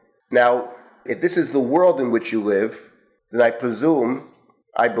Megillah. Now, if this is the world in which you live, then I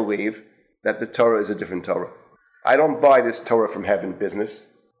believe, that the Torah is a different Torah. I don't buy this Torah from heaven business.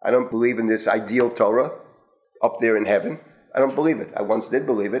 I don't believe in this ideal Torah up there in heaven. I don't believe it. I once did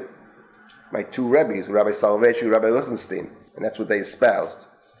believe it. My two Rabbis, Rabbi Soloveitchik and Rabbi Lichtenstein, and that's what they espoused.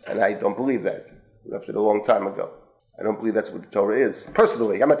 And I don't believe that. We left it a long time ago. I don't believe that's what the Torah is.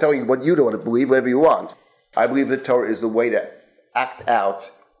 Personally, I'm not telling you what you don't believe, whatever you want. I believe the Torah is the way to act out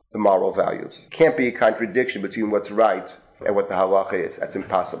the moral values. Can't be a contradiction between what's right and what the halacha is. That's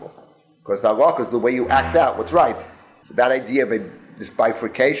impossible. Because the halacha is the way you act out what's right. So that idea of this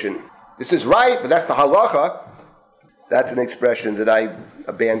bifurcation, this is right, but that's the halacha, that's an expression that I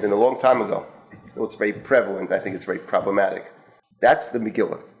abandoned a long time ago. It's very prevalent. I think it's very problematic. That's the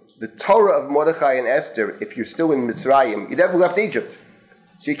Megillah. The Torah of Mordechai and Esther, if you're still in Mitzrayim, you never left Egypt.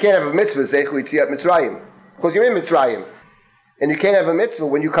 So you can't have a mitzvah, Zeichu Yitziat Mitzrayim, because you're in Mitzrayim. And you can't have a mitzvah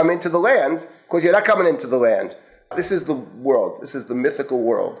when you come into the land, because you're not coming into the land. This is the world. This is the mythical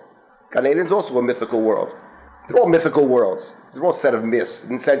world. Gan Eden is also a mythical world. They're all mythical worlds. They're all a set of myths,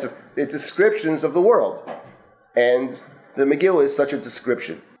 in the sense of they're descriptions of the world. And the Megillah is such a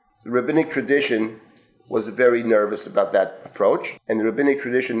description. The rabbinic tradition was very nervous about that approach, and the rabbinic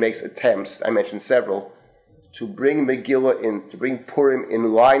tradition makes attempts, I mentioned several, to bring Megillah in, to bring Purim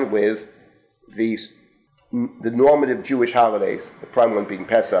in line with the normative Jewish holidays, the prime one being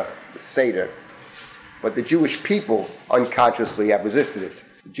Pesach, the Seder. But the Jewish people unconsciously have resisted it.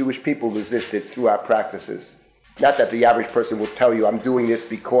 The Jewish people resist it through our practices. Not that the average person will tell you, I'm doing this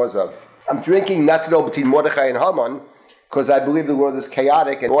because of. I'm drinking not to know between Mordechai and Haman because I believe the world is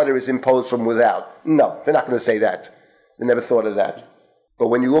chaotic and order is imposed from without. No, they're not going to say that. They never thought of that. But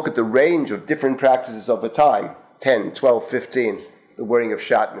when you look at the range of different practices over time, 10, 12, 15, the wearing of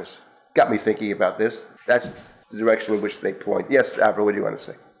shatnez, got me thinking about this. That's the direction in which they point. Yes, Avra, what do you want to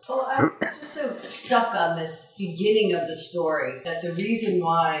say? Well, I'm just so stuck on this beginning of the story that the reason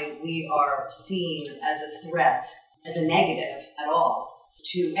why we are seen as a threat, as a negative at all,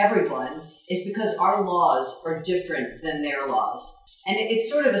 to everyone is because our laws are different than their laws. And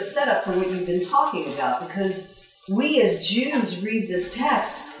it's sort of a setup for what you've been talking about, because we as Jews read this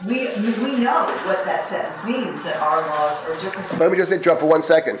text, we know what that sentence means, that our laws are different. Let me just interrupt for 1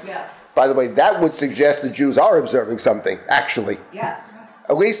 second. Yeah. By the way, that would suggest the Jews are observing something, actually. Yes.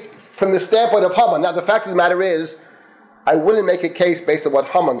 At least from the standpoint of Haman. Now, the fact of the matter is, I wouldn't make a case based on what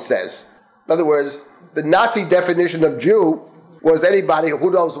Haman says. In other words, the Nazi definition of Jew was anybody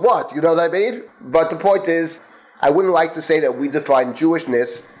who knows what, you know what I mean? But the point is, I wouldn't like to say that we define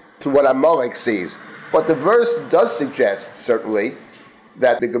Jewishness through what Amalek sees. But the verse does suggest, certainly,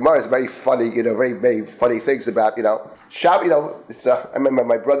 that the Gemara is very funny, very, very funny things about, I remember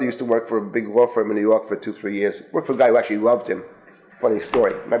my brother used to work for a big law firm in New York for 2-3 years. Worked for a guy who actually loved him. Funny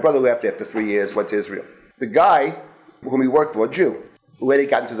story. My brother left after 3 years, went to Israel. The guy whom he worked for, a Jew, who later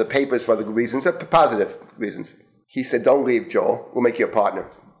got into the papers for other reasons, positive reasons. He said, don't leave, Joel. We'll make you a partner.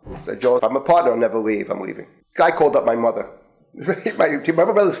 I said, Joel, if I'm a partner, I'll never leave. I'm leaving. Guy called up my mother. My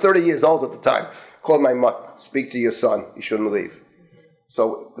brother's 30 years old at the time. Called my mother. Speak to your son. He shouldn't leave.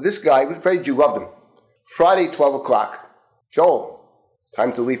 So this guy was very Jew, loved him. Friday, 12 o'clock. Joel, it's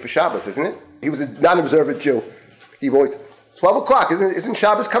time to leave for Shabbos, isn't it? He was a non-observant Jew. He always, 12 o'clock, isn't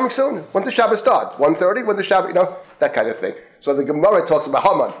Shabbos coming soon? When does Shabbos start? 1:30? When does Shabbos, that kind of thing. So the Gemara talks about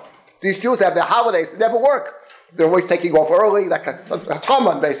Haman. These Jews have their holidays, they never work. They're always taking off early, that kind of, that's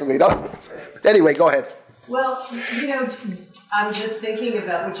Haman, basically, Anyway, go ahead. Well, I'm just thinking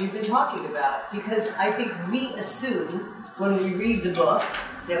about what you've been talking about, because I think we assume when we read the book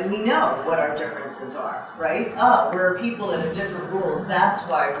that we know what our differences are, right? We're people that have different rules, that's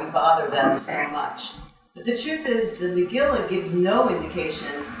why we bother them so much. But the truth is, the Megillah gives no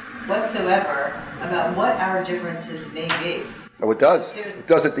indication whatsoever about what our differences may be. No, it does. It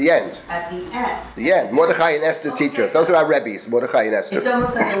does at the end. At the end. The end. Mordechai and Esther teach us. Those are our Rebbes, Mordechai and Esther. It's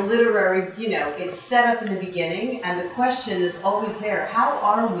almost like a literary, it's set up in the beginning, and the question is always there. How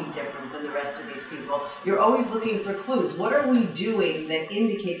are we different than the rest of these people? You're always looking for clues. What are we doing that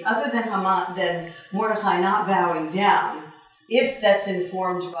indicates, other than Mordechai not bowing down, if that's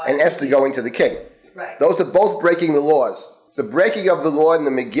informed by... And Esther going to the king. Right. Those are both breaking the laws. The breaking of the law in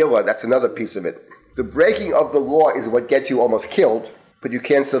the Megillah, that's another piece of it. The breaking of the law is what gets you almost killed, but you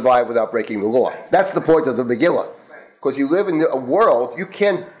can't survive without breaking the law. That's the point of the Megillah. Because you live in a world, you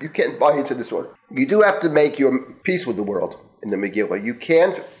can't buy into this order. You do have to make your peace with the world in the Megillah. You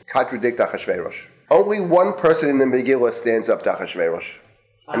can't contradict Achashverosh. Only one person in the Megillah stands up to Achashverosh.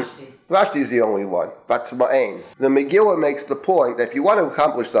 Vashti is the only one. Batma'ain. The Megillah makes the point that if you want to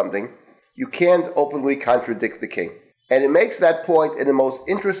accomplish something, you can't openly contradict the king. And it makes that point in the most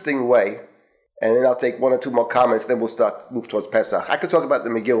interesting way. And then I'll take one or two more comments, then we'll move towards Pesach. I could talk about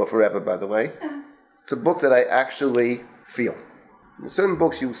the Megillah forever, by the way. It's a book that I actually feel. In certain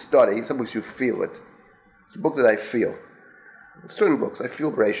books you study, some books you feel it. It's a book that I feel. In certain books, I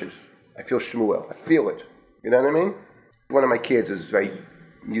feel Bereshis. I feel Shmuel. I feel it. You know what I mean? One of my kids is very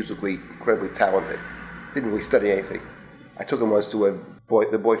musically, incredibly talented. Didn't really study anything. I took him once to a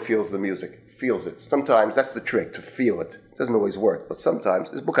boy, the boy feels the music, feels it. Sometimes that's the trick, to feel it. It doesn't always work, but sometimes,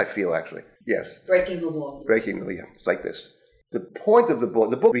 this book I feel actually. Yes. Breaking the law. Breaking the law. It's like this. The point of the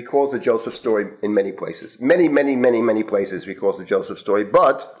book recalls the Joseph story in many places. Many places recalls the Joseph story,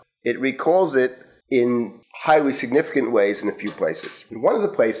 but it recalls it in highly significant ways in a few places. And one of the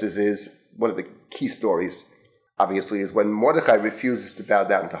places is, one of the key stories, obviously, is when Mordechai refuses to bow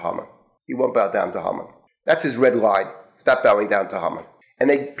down to Haman. He won't bow down to Haman. That's his red line. Stop bowing down to Haman.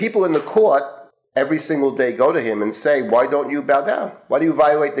 And people in the court every single day go to him and say, why don't you bow down? Why do you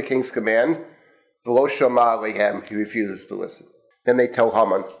violate the king's command? V'lo shama alehem, he refuses to listen. Then they tell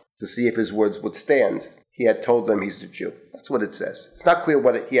Haman to see if his words would stand. He had told them he's a Jew. That's what it says. It's not clear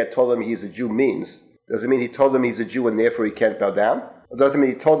what he had told them he's a Jew means. Does it mean he told them he's a Jew and therefore he can't bow down? Or does it mean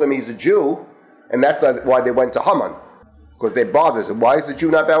he told them he's a Jew and that's not why they went to Haman? Because they bothered him. Why is the Jew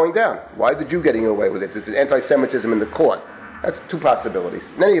not bowing down? Why is the Jew getting away with it? There's anti-Semitism in the court. That's two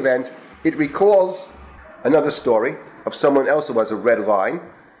possibilities. In any event, it recalls another story of someone else who has a red line,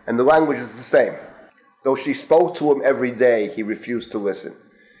 and the language is the same. Though she spoke to him every day, he refused to listen.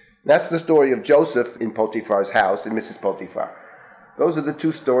 That's the story of Joseph in Potiphar's house and Mrs. Potiphar. Those are the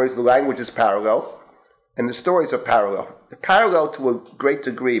two stories. The language is parallel, and the stories are parallel. They're parallel to a great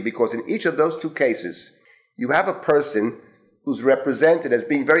degree because in each of those two cases, you have a person who's represented as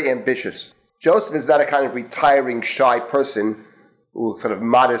being very ambitious. Joseph is not a kind of retiring, shy person, who kind of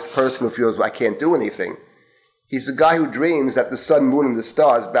modest person who feels, I can't do anything. He's the guy who dreams that the sun, moon, and the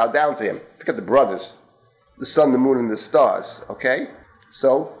stars bow down to him. Forget the brothers. The sun, the moon, and the stars, okay?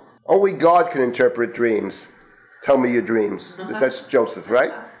 So, only God can interpret dreams. Tell me your dreams. That's Joseph,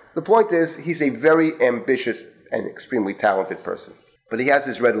 right? The point is, he's a very ambitious and extremely talented person. But he has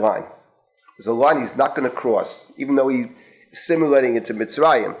his red line. There's a line he's not going to cross, even though he's simulating it to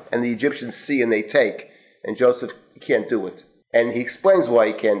Mitzrayim, and the Egyptians see and they take, and Joseph can't do it. And he explains why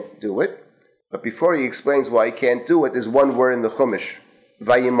he can't do it, but before he explains why he can't do it, there's one word in the Chumash,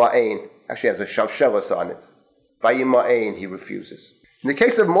 Vayima'ain, actually has a shalshelas on it. Vayima'ain, he refuses. In the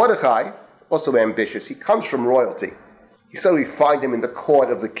case of Mordechai, also ambitious, he comes from royalty. He said we find him in the court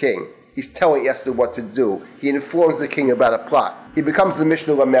of the king. He's telling Esther what to do. He informs the king about a plot. He becomes the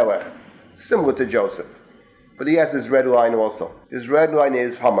Mishnah Lamelech, similar to Joseph. But he has his red line also. His red line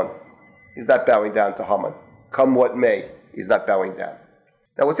is Haman. He's not bowing down to Haman. Come what may, he's not bowing down.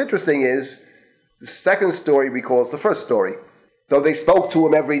 Now what's interesting is, the second story recalls the first story. Though they spoke to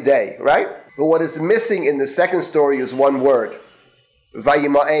him every day, right? But what is missing in the second story is one word.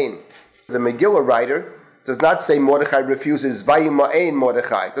 Vayima'ain. The Megillah writer does not say Mordechai refuses Vayima'ain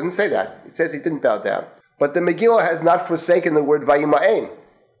Mordechai. It doesn't say that. It says he didn't bow down. But the Megillah has not forsaken the word Vayima'ain.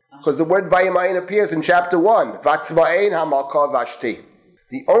 Because the word Vayima'ain appears in chapter 1. Vatzma'ain hamalka vashti.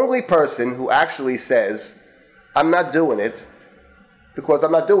 The only person who actually says, I'm not doing it because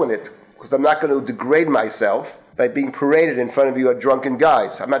I'm not doing it, because I'm not going to degrade myself by being paraded in front of you drunken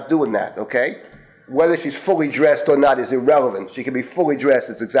guys. I'm not doing that, okay? Whether she's fully dressed or not is irrelevant. She can be fully dressed,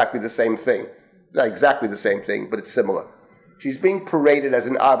 it's exactly the same thing. Not exactly the same thing, but it's similar. She's being paraded as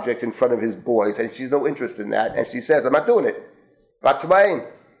an object in front of his boys, and she's no interest in that, and she says, I'm not doing it. Vatmain.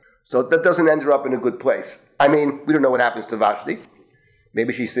 So that doesn't end her up in a good place. I mean, we don't know what happens to Vashti.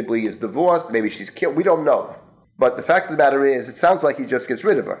 Maybe she simply is divorced, maybe she's killed, we don't know. But the fact of the matter is, it sounds like he just gets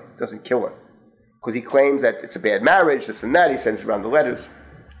rid of her, doesn't kill her. Because he claims that it's a bad marriage, this and that, he sends around the letters.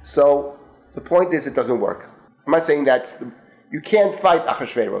 So the point is, it doesn't work. I'm not saying that you can't fight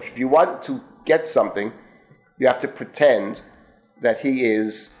Achashverosh. If you want to get something, you have to pretend that he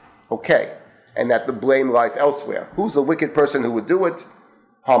is okay, and that the blame lies elsewhere. Who's the wicked person who would do it?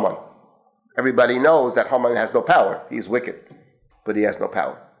 Haman. Everybody knows that Haman has no power. He's wicked, but he has no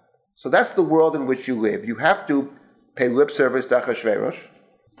power. So that's the world in which you live. You have to pay lip service to Achashverosh,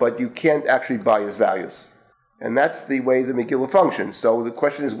 but you can't actually buy his values. And that's the way the Megillah functions. So the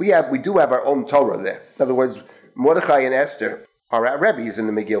question is, we do have our own Torah there. In other words, Mordechai and Esther are our Rabbis in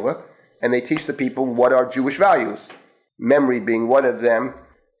the Megillah, and they teach the people what are Jewish values. Memory being one of them,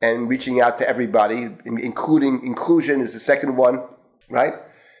 and reaching out to everybody, inclusion is the second one, right?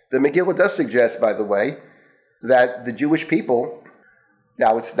 The Megillah does suggest, by the way, that the Jewish people,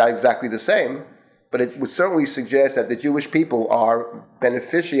 now it's not exactly the same, but it would certainly suggest that the Jewish people are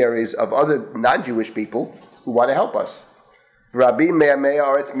beneficiaries of other non-Jewish people who want to help us. Rabbi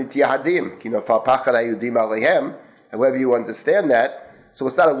aretz mityahadim, however you understand that. So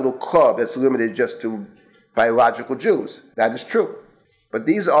it's not a little club that's limited just to biological Jews. That is true. But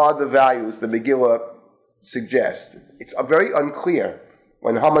these are the values the Megillah suggests. It's very unclear.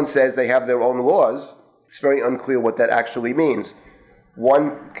 When Haman says they have their own laws, it's very unclear what that actually means.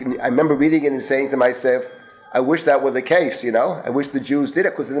 I remember reading it and saying to myself, I wish that were the case, I wish the Jews did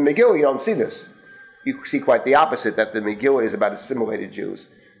it, because in the Megillah you don't see this. You see quite the opposite, that the Megillah is about assimilated Jews.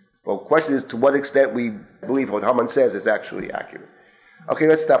 Well, the question is to what extent we believe what Haman says is actually accurate. Okay,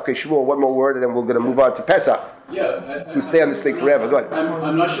 let's stop. Okay, Shmuel, one more word, and then we're going to move on to Pesach. Yeah, we stay on this thing forever. Go ahead.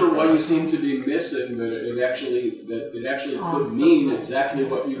 I'm not sure why you seem to be missing that it actually could mean exactly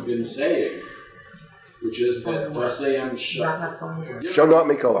what you've been saying, which is that Dasayim Shonot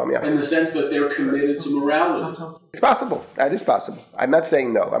Mikolam, yeah. In the sense that they're committed to morality. It's possible. That is possible. I'm not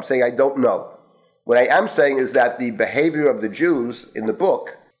saying no. I'm saying I don't know. What I am saying is that the behavior of the Jews in the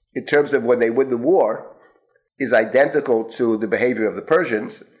book, in terms of when they win the war, is identical to the behavior of the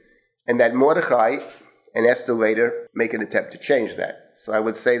Persians, and that Mordechai and Esther later make an attempt to change that. So I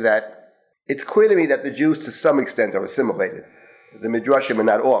would say that it's clear to me that the Jews to some extent are assimilated. The Midrashim are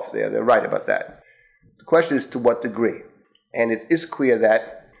not off there. They're right about that. The question is to what degree. And it is clear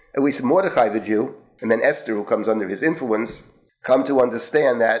that at least Mordechai the Jew, and then Esther, who comes under his influence, come to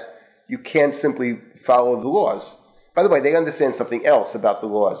understand that you can't simply follow the laws. By the way, they understand something else about the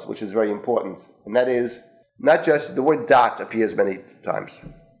laws, which is very important, and that is not just the word dat appears many times,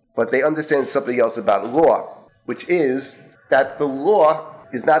 but they understand something else about law, which is that the law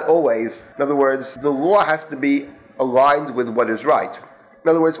is not always, in other words, the law has to be aligned with what is right. In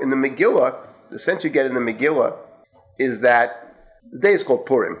other words, in the Megillah, the sense you get in the Megillah is that the day is called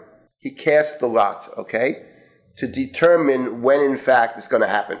Purim. He cast the lot, okay, to determine when in fact it's going to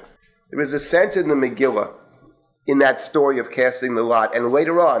happen. There is a sense in the Megillah, in that story of casting the lot, and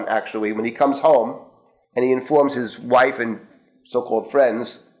later on, actually, when he comes home, and he informs his wife and so-called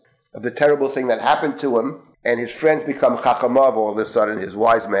friends of the terrible thing that happened to him, and his friends become chachamav all of a sudden, his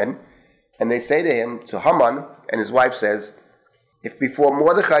wise men, and they say to him, to Haman, and his wife says, if before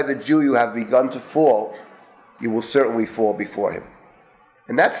Mordechai the Jew you have begun to fall, you will certainly fall before him.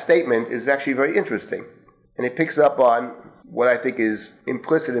 And that statement is actually very interesting, and it picks up on what I think is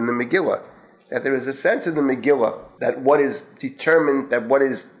implicit in the Megillah, that there is a sense in the Megillah that what is determined, that what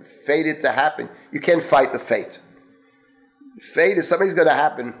is fated to happen, you can't fight the fate. Fate is something's going to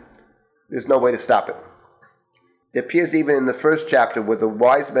happen, there's no way to stop it. It appears even in the first chapter with the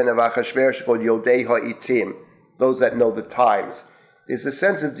wise men of Achashverosh called Yodei Ha'itim, those that know the times. There's a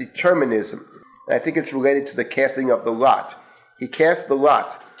sense of determinism, and I think it's related to the casting of the lot. He cast the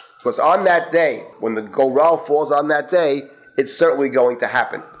lot, because on that day, when the Goral falls on that day, it's certainly going to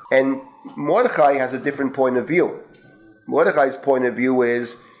happen. And Mordechai has a different point of view. Mordechai's point of view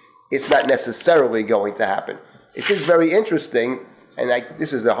is, it's not necessarily going to happen. It is very interesting, and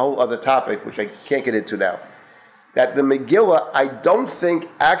this is a whole other topic, which I can't get into now, that the Megillah, I don't think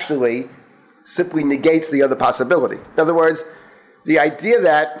actually simply negates the other possibility. In other words, the idea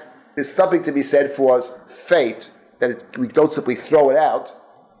that there's something to be said for fate, that we don't simply throw it out,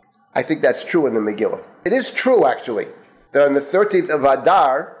 I think that's true in the Megillah. It is true, actually, that on the 13th of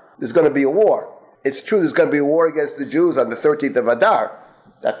Adar, there's going to be a war. It's true there's going to be a war against the Jews on the 13th of Adar.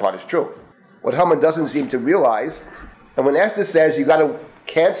 That part is true. What Haman doesn't seem to realize, and when Esther says you got to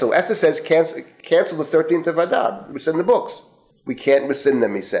cancel, Esther says cancel the 13th of Adar, rescind the books. We can't rescind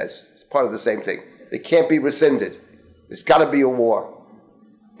them, he says. It's part of the same thing. They can't be rescinded. There's got to be a war.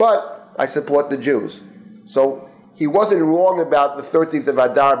 But I support the Jews. So he wasn't wrong about the 13th of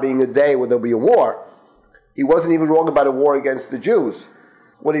Adar being a day where there'll be a war. He wasn't even wrong about a war against the Jews.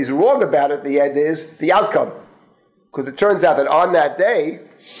 What he's wrong about at the end is the outcome. Because it turns out that on that day,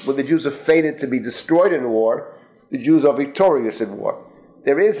 when the Jews are fated to be destroyed in war, the Jews are victorious in war.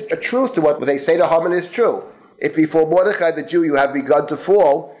 There is a truth to what they say to Haman is true. If before Mordechai the Jew you have begun to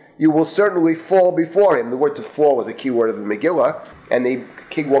fall, you will certainly fall before him. The word to fall is a key word of the Megillah. And the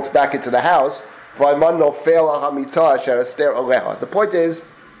king walks back into the house. The point is,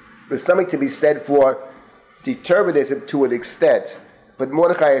 there's something to be said for determinism to an extent. But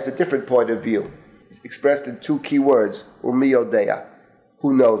Mordechai has a different point of view, expressed in two key words, umi yodeya.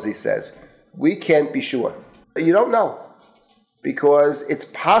 Who knows, he says. We can't be sure. You don't know. Because it's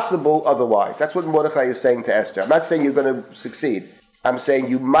possible otherwise. That's what Mordechai is saying to Esther. I'm not saying you're going to succeed. I'm saying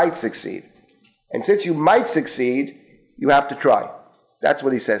you might succeed. And since you might succeed, you have to try. That's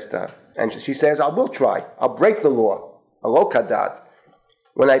what he says to her. And she says, I will try. I'll break the law. Alo kadat.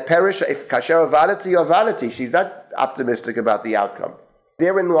 When I perish, if kasher avadati, avadati. She's not optimistic about the outcome.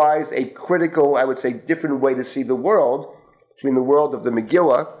 Therein lies a critical, I would say, different way to see the world, between the world of the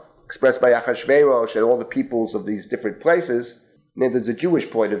Megillah, expressed by Achashverosh and all the peoples of these different places, and then there's the Jewish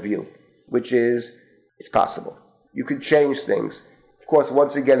point of view, which is, it's possible. You can change things. Of course,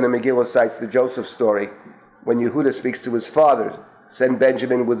 once again, the Megillah cites the Joseph story, when Yehuda speaks to his father, send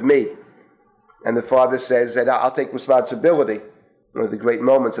Benjamin with me. And the father says, and I'll take responsibility. One of the great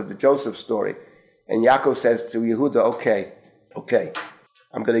moments of the Joseph story. And Yaakov says to Yehuda, okay,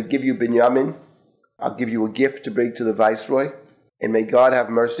 I'm going to give you Binyamin. I'll give you a gift to bring to the viceroy. And may God have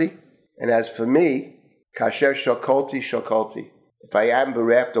mercy. And as for me, kasher shokolti. If I am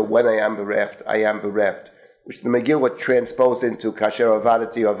bereft, or when I am bereft, I am bereft. Which the Megillah transposed into kasher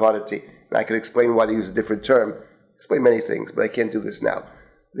avadati. And I can explain why they use a different term. Explain many things, but I can't do this now.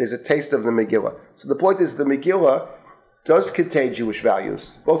 There's a taste of the Megillah. So the point is the Megillah does contain Jewish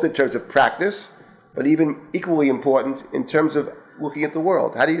values, both in terms of practice, but even equally important in terms of looking at the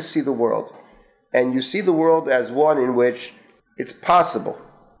world. How do you see the world? And you see the world as one in which it's possible.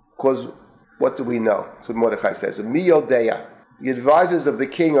 Because what do we know? That's what Mordechai says. Mi yodeya. The advisors of the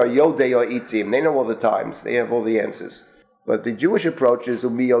king are yodeya itim. They know all the times. They have all the answers. But the Jewish approach is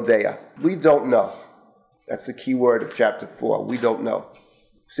mi yodeya. We don't know. That's the key word of chapter 4. We don't know.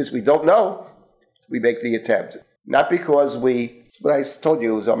 Since we don't know, we make the attempt. Not because what I told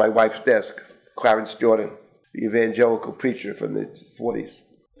you was on my wife's desk, Clarence Jordan, the evangelical preacher from the 40s.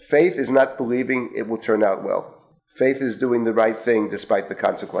 Faith is not believing it will turn out well. Faith is doing the right thing despite the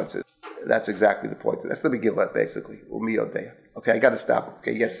consequences. That's exactly the point. That's the Megillah, basically. Umi yodeya. Okay, I got to stop.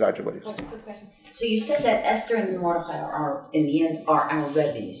 Okay, yes, Sandra, what is it? Quick question. So you said that Esther and Mordechai are, in the end, are our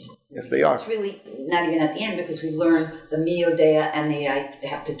Rebbes. Yes, they are. It's really not even at the end because we learn the Mi Yodeya and the I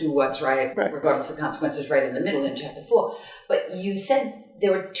have to do what's right, regardless of consequences, right in the middle in chapter 4. But you said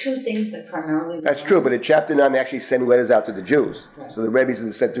there were two things that primarily... That's true, but in chapter 9 they actually send letters out to the Jews. Right. So the Rebbes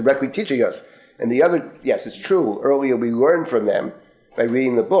are sent directly teaching us. And the other, yes, it's true, earlier we learned from them by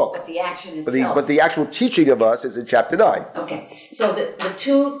reading the book. But the action itself. But the actual teaching of us is in chapter 9. Okay. So the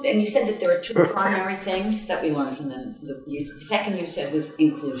two, and you said that there are two primary things that we learned from them. The second you said was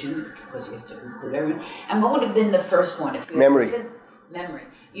inclusion, because you have to include everyone. And what would have been the first one? If you memory. Memory.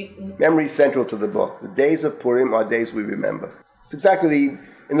 Memory is central to the book. The days of Purim are days we remember. It's exactly,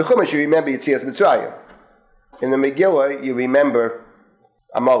 in the Chumash you remember Yetzias Mitzrayim. In the Megillah you remember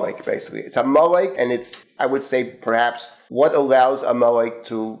Amalek, basically. It's Amalek, and it's, I would say, perhaps, what allows Amalek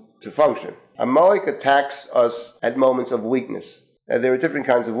to function. Amalek attacks us at moments of weakness. Now, there are different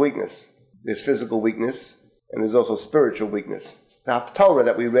kinds of weakness. There's physical weakness, and there's also spiritual weakness. The Haftorah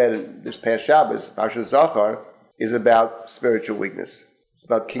that we read this past Shabbos, Parshas Zachar, is about spiritual weakness. It's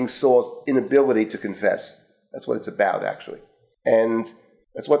about King Saul's inability to confess. That's what it's about, actually. And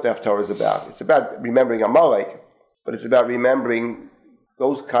that's what the Haftorah is about. It's about remembering Amalek, but it's about remembering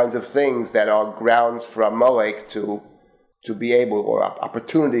those kinds of things that are grounds for Amalek to be able, or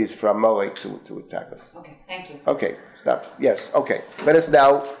opportunities for Amalek to attack us. Okay, thank you. Okay, stop. Yes, okay. Let us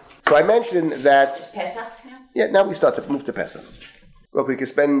now, so I mentioned that... Is Pesach now? Yeah, now we start to move to Pesach. Look, we can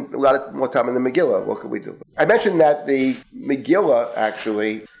spend a lot more time in the Megillah. What can we do? I mentioned that the Megillah,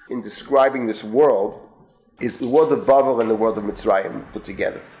 actually, in describing this world, is the world of Bavel and the world of Mitzrayim put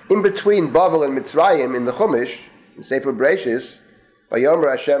together. in between Bavel and Mitzrayim in the Chumash, in Sefer Bereshis, Vayomer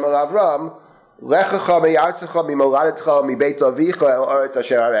Hashem el Avram, Lechacha me'artzecha mimoladetcha mibeit avicha el aretz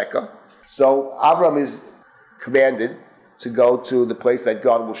asher areka. So Avram is commanded to go to the place that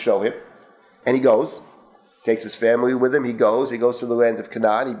God will show him, and he goes. Takes his family with him. He goes to the land of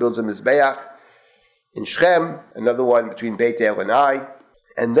Canaan. He builds a Mizbeach in Shechem, another one between Beit El and Ai.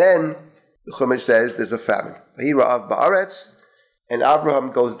 And then the Chumash says there's a famine. V'hira'av ba'aretz, and Abraham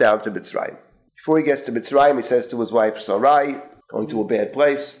goes down to Mitzrayim. Before he gets to Mitzrayim, he says to his wife Sarai, going to a bad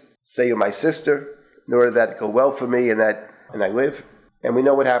place, say you're my sister, in order that it go well for me and I live. And we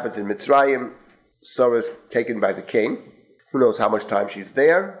know what happens in Mitzrayim. Sarah's taken by the king. Who knows how much time she's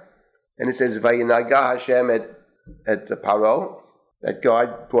there. And it says, Vayinaga Hashem at the Paro, that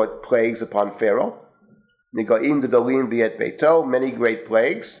God brought plagues upon Pharaoh. Nigaim Gedolim v'et Beito, many great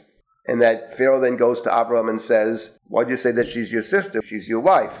plagues. And that Pharaoh then goes to Abraham and says, why do you say that she's your sister? She's your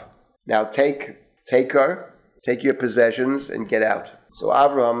wife. Now take her, take your possessions, and get out. So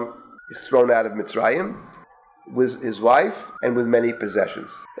Abraham is thrown out of Mitzrayim with his wife and with many possessions.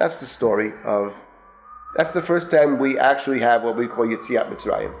 That's the story that's the first time we actually have what we call Yetziat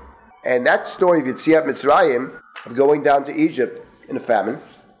Mitzrayim. And that story of Yetziat Mitzrayim, of going down to Egypt in a famine,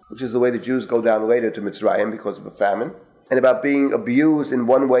 which is the way the Jews go down later to Mitzrayim because of a famine, and about being abused in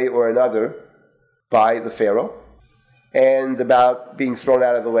one way or another by the Pharaoh, and about being thrown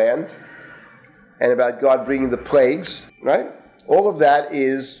out of the land, and about God bringing the plagues, right? All of that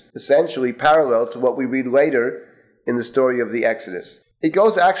is essentially parallel to what we read later in the story of the Exodus. It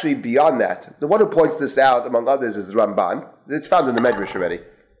goes actually beyond that. The one who points this out, among others, is the Ramban. It's found in the Medrash already.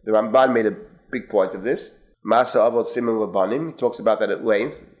 The Ramban made a big point of this. Masa Avot Siman Labanim. He talks about that at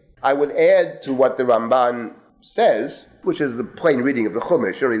length. I would add to what the Ramban says, which is the plain reading of the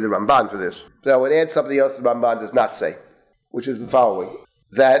Chumash. You don't need the Ramban for this. So I would add something else the Ramban does not say, which is the following.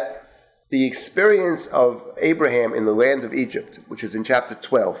 That the experience of Abraham in the land of Egypt, which is in chapter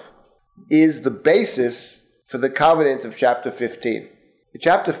 12, is the basis for the covenant of chapter 15. In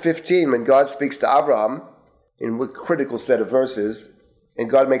chapter 15, when God speaks to Abraham, in a critical set of verses, and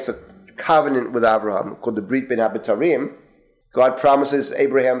God makes a covenant with Abraham called the Brit Ben HaBetarim, God promises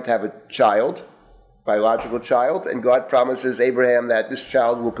Abraham to have a child, biological child, and God promises Abraham that this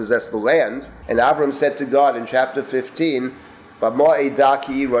child will possess the land. And Abraham said to God in chapter 15, B'ma edah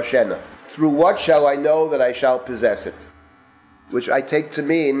ki roshena, through what shall I know that I shall possess it? Which I take to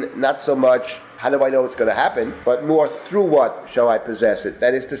mean not so much how do I know it's going to happen, but more through what shall I possess it?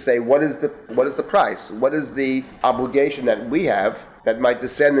 That is to say, what is the price? What is the obligation that we have that my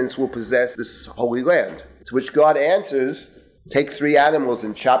descendants will possess this holy land? To which God answers, take 3 animals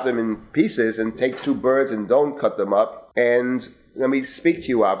and chop them in pieces, and take 2 birds and don't cut them up, and let me speak to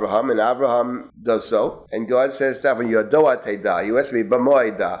you, Abraham. And Abraham does so. And God says to Abraham, Yodoa teda. You ask me,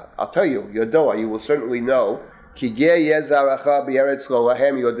 B'moeda. I'll tell you, Yodoa, you will certainly know. Your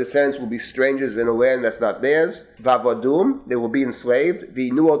descendants will be strangers in a land that's not theirs. Vavadum, they will be enslaved.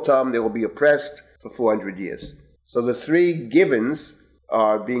 Vinuotam, they will be oppressed for 400 years. So the 3 givens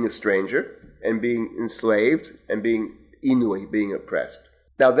are being a stranger, and being enslaved, and being inui, being oppressed.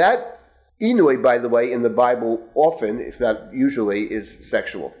 Now that inui, by the way, in the Bible often, if not usually, is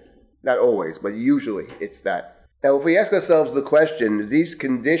sexual. Not always, but usually it's that. Now if we ask ourselves the question, these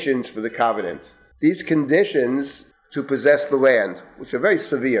conditions for the covenant, these conditions to possess the land, which are very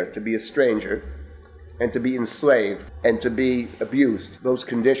severe, to be a stranger, and to be enslaved, and to be abused, those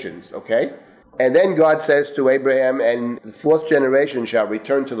conditions, okay? And then God says to Abraham, and the 4th generation shall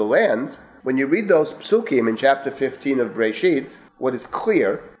return to the land. When you read those psukim in chapter 15 of Breshit, what is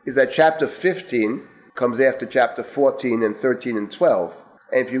clear is that chapter 15 comes after chapter 14 and 13 and 12.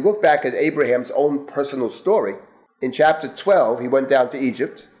 And if you look back at Abraham's own personal story, in chapter 12, he went down to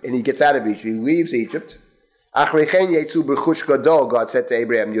Egypt, and he gets out of Egypt. He leaves Egypt. God said to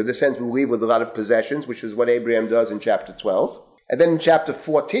Abraham, your descendants will leave with a lot of possessions, which is what Abraham does in chapter 12. And then in chapter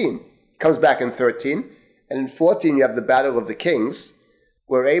 14, he comes back in 13, and in 14 you have the Battle of the Kings,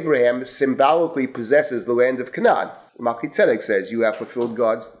 where Abraham symbolically possesses the land of Canaan. Malki Tzedek says, you have fulfilled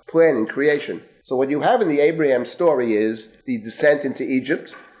God's plan in creation. So what you have in the Abraham story is the descent into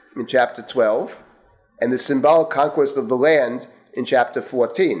Egypt in chapter 12, and the symbolic conquest of the land in chapter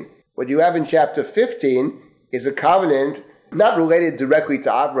 14. What you have in chapter 15 is a covenant not related directly to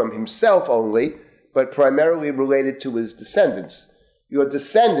Avram himself only, but primarily related to his descendants. Your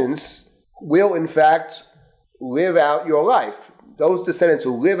descendants will, in fact, live out your life. Those descendants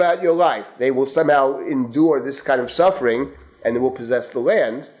who live out your life, they will somehow endure this kind of suffering, and they will possess the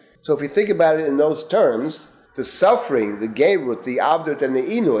land. So if you think about it in those terms, the suffering, the gerut, the avdut, and the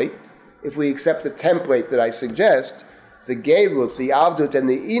inui, if we accept the template that I suggest, the Gerut, the Avdut, and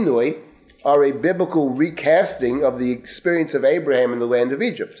the Inui are a biblical recasting of the experience of Abraham in the land of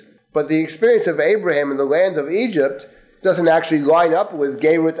Egypt. But the experience of Abraham in the land of Egypt doesn't actually line up with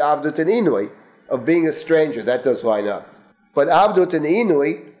Gerut, Avdut, and Inui, of being a stranger. That does line up. But Avdut and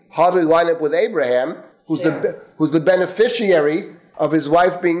Inui hardly line up with Abraham, who's the beneficiary of his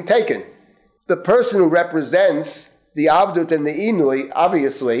wife being taken. The person who represents the Avdut and the Inui,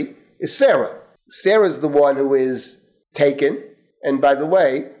 obviously, is Sarah. Sarah's the one who is taken, and by the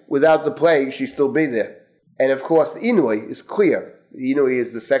way, without the plague, she'd still be there. And of course, the Inui is clear. The Inui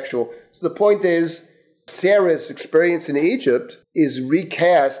is the sexual. So the point is, Sarah's experience in Egypt is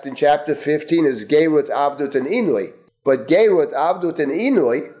recast in chapter 15 as Gerut, Avdut, and Inui. But Gerut, Avdut, and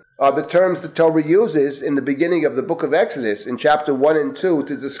Inui are the terms the Torah uses in the beginning of the book of Exodus in chapter 1 and 2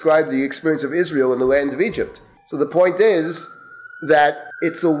 to describe the experience of Israel in the land of Egypt. So the point is that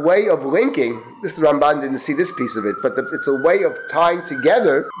it's a way of linking, the Ramban didn't see this piece of it, but it's a way of tying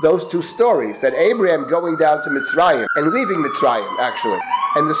together those two stories, that Abraham going down to Mitzrayim and leaving Mitzrayim, actually,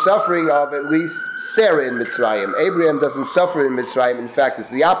 and the suffering of at least Sarah in Mitzrayim. Abraham doesn't suffer in Mitzrayim. In fact, it's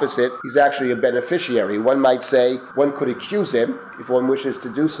the opposite. He's actually a beneficiary. One might say, one could accuse him, if one wishes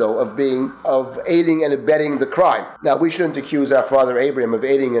to do so, of aiding and abetting the crime. Now, we shouldn't accuse our father Abraham of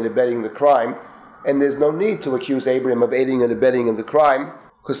aiding and abetting the crime, and there's no need to accuse Abraham of aiding and abetting in the crime,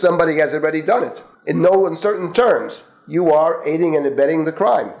 because somebody has already done it. In no uncertain terms, you are aiding and abetting the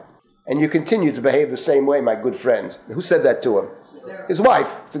crime. And you continue to behave the same way, my good friend. Who said that to him? His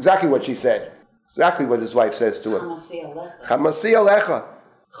wife. It's exactly what she said. Exactly what his wife says to him. Chamasi alecha.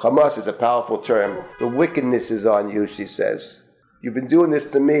 Hamas is a powerful term. The wickedness is on you, she says. You've been doing this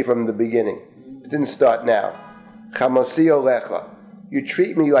to me from the beginning. It didn't start now. Chamasi alecha. You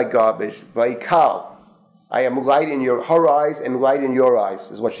treat me like garbage. Vaikal. I am light in her eyes and light in your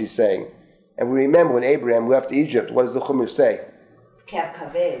eyes, is what she's saying. And we remember when Abraham left Egypt, what does the Chumash say?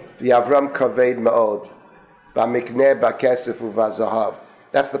 V'Avram kaved ma'od. Ba'mikneh ba'kesef u'va'zahav.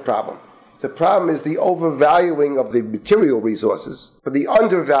 That's the problem. The problem is the overvaluing of the material resources, but the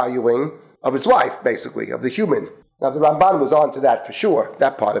undervaluing of his wife, basically, of the human. Now the Ramban was on to that for sure,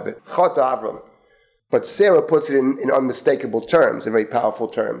 that part of it. Chot Avram. But Sarah puts it in unmistakable terms, in very powerful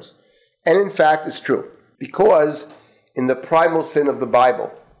terms. And in fact, it's true. Because in the primal sin of the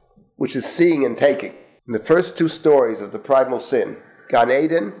Bible, which is seeing and taking, in the first two stories of the primal sin, Gan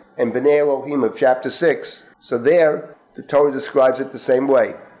Eden and Bnei Elohim of chapter 6, so there, the Torah describes it the same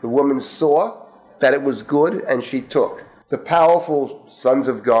way. The woman saw that it was good and she took. The powerful sons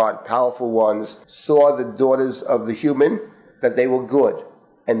of God, powerful ones, saw the daughters of the human, that they were good,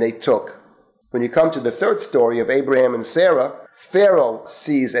 and they took. When you come to the third story of Abraham and Sarah, Pharaoh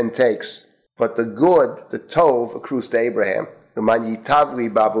sees and takes. But the good, the tov, accrues to Abraham.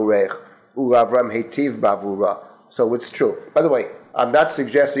 So it's true. By the way, I'm not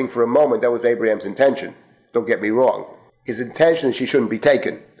suggesting for a moment that was Abraham's intention. Don't get me wrong. His intention is she shouldn't be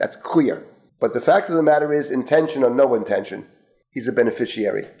taken. That's clear. But the fact of the matter is, intention or no intention, he's a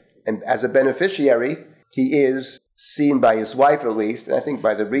beneficiary. And as a beneficiary, he is seen by his wife at least, and I think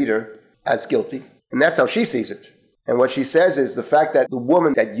by the reader, as guilty. And that's how she sees it. And what she says is the fact that the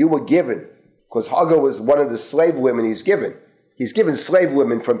woman that you were given, because Hagar was one of the slave women he's given slave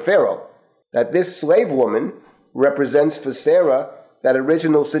women from Pharaoh, that this slave woman represents for Sarah that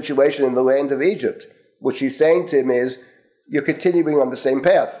original situation in the land of Egypt. What she's saying to him is, you're continuing on the same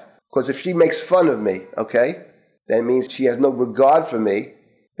path. Because if she makes fun of me, okay, then it means she has no regard for me,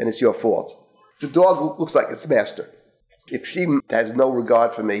 then it's your fault. The dog looks like its master. If she has no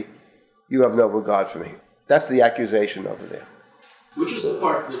regard for me, you have no regard for me. That's the accusation over there. Which is the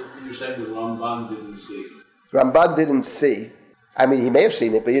part that you're saying the Ramban didn't see? Ramban didn't see. I mean, he may have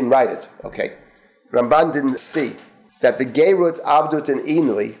seen it, but he didn't write it. Okay. Ramban didn't see that the Gerut, Avdut, and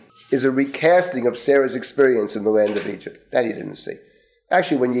Inui is a recasting of Sarah's experience in the land of Egypt. That he didn't see.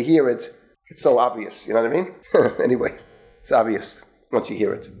 Actually, when you hear it, it's so obvious. You know what I mean? Anyway, it's obvious once you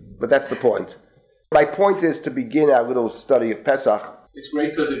hear it. But that's the point. My point is to begin our little study of Pesach. It's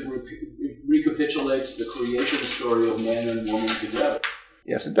great because it recapitulates the creation story of man and woman together.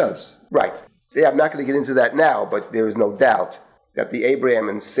 Yes, it does. Right. See, I'm not going to get into that now, but there is no doubt that the Abraham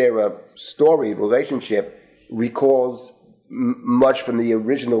and Sarah story, relationship, recalls much from the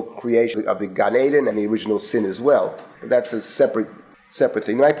original creation of the Gan Eden and the original sin as well. But that's a separate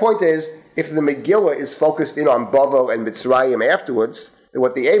thing. My point is, if the Megillah is focused in on Bavel and Mitzrayim afterwards, then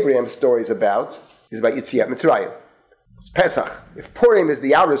what the Abraham story is about Yetziat Mitzrayim. It's Pesach. If Purim is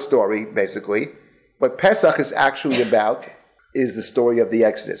the outer story, basically, what Pesach is actually about is the story of the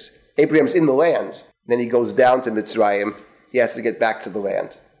Exodus. Abraham's in the land, then he goes down to Mitzrayim, he has to get back to the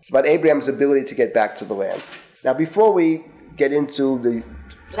land. It's about Abraham's ability to get back to the land. Now, before we get into the...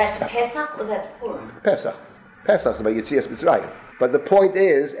 That's Pesach or that's Purim? Pesach. Pesach is about Yetzias Mitzrayim. But the point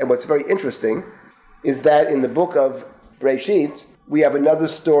is, and what's very interesting, is that in the book of Breshit, we have another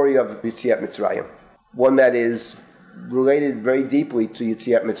story of Yetziat Mitzrayim. One that is related very deeply to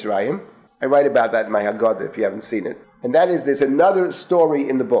Yetziat Mitzrayim. I write about that in my Haggadah if you haven't seen it. And that is, there's another story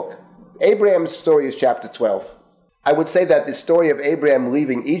in the book. Abraham's story is chapter 12. I would say that the story of Abraham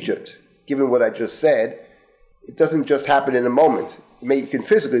leaving Egypt, given what I just said, it doesn't just happen in a moment. You can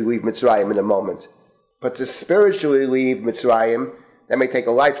physically leave Mitzrayim in a moment. But to spiritually leave Mitzrayim, that may take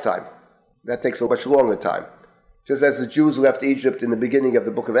a lifetime. That takes a much longer time. Just as the Jews left Egypt in the beginning of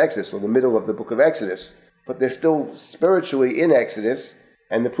the book of Exodus, or the middle of the book of Exodus. But they're still spiritually in Exodus,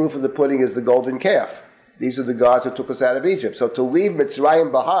 and the proof of the pudding is the golden calf. These are the gods who took us out of Egypt. So to leave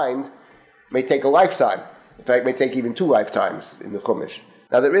Mitzrayim behind may take a lifetime. In fact, it may take even 2 lifetimes in the Chumash.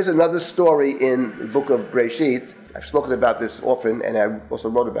 Now, there is another story in the book of Breshit. I've spoken about this often, and I also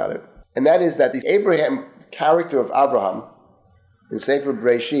wrote about it. And that is that the Abraham character of Abraham in Sefer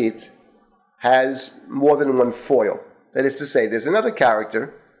Breshit has more than one foil. That is to say, there's another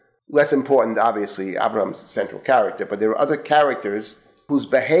character, less important, obviously, Abraham's central character, but there are other characters whose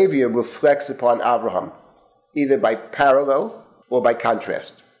behavior reflects upon Abraham, either by parallel or by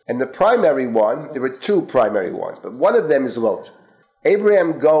contrast. And the primary one, there are 2 primary ones, but one of them is Lot.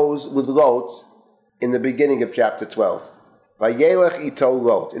 Abraham goes with Lot in the beginning of chapter 12. Vayelech ito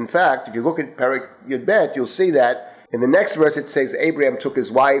Lot. In fact, if you look at Perek Yud Bet, you'll see that in the next verse it says Abraham took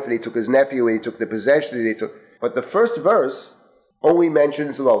his wife and he took his nephew and he took the possessions and he took... But the first verse only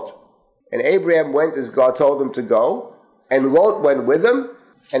mentions Lot. And Abraham went as God told him to go, and Lot went with him,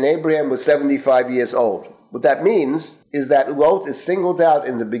 and Abraham was 75 years old. What that means is that Lot is singled out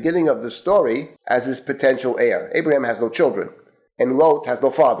in the beginning of the story as his potential heir. Abraham has no children, and Lot has no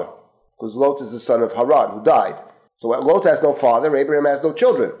father, because Lot is the son of Haran, who died. So Lot has no father, Abraham has no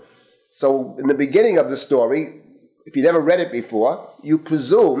children. So in the beginning of the story, if you never read it before, you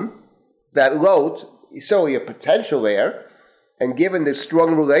presume that Lot is certainly a potential heir, and given the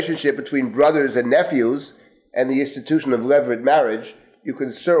strong relationship between brothers and nephews and the institution of levirate marriage, you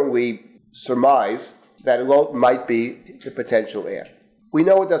can certainly surmise that Lot might be the potential heir. We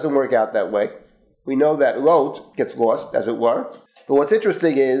know it doesn't work out that way. We know that Lot gets lost, as it were. But what's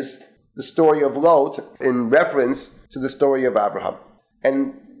interesting is the story of Lot in reference to the story of Abraham.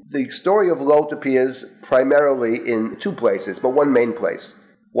 And the story of Lot appears primarily in 2 places, but one main place.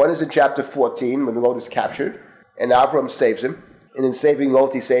 One is in chapter 14, when Lot is captured, and Abraham saves him. And in saving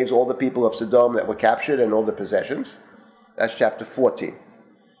Lot, he saves all the people of Sodom that were captured and all the possessions. That's chapter 14.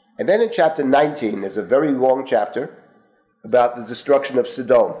 And then in chapter 19, there's a very long chapter about the destruction of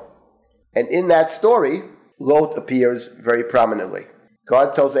Sodom. And in that story, Lot appears very prominently.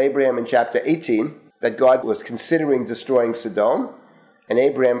 God tells Abraham in chapter 18 that God was considering destroying Sodom, and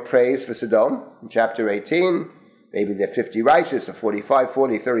Abraham prays for Sodom in chapter 18. Maybe they're 50 righteous, or 45,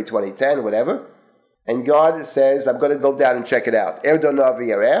 40, 30, 20, 10, whatever. And God says, I'm going to go down and check it out.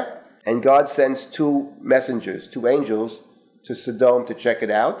 And God sends 2 messengers, 2 angels, to Sodom to check it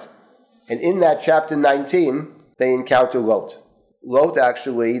out. And in that chapter 19, they encounter Lot. Lot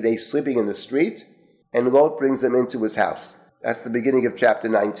actually, they're sleeping in the street, and Lot brings them into his house. That's the beginning of chapter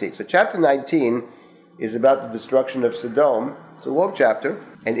 19. So chapter 19 is about the destruction of Sodom. It's a long chapter.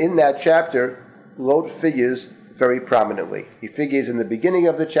 And in that chapter, Lot figures very prominently. He figures in the beginning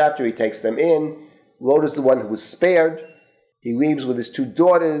of the chapter, he takes them in. Lot is the one who was spared. He leaves with his 2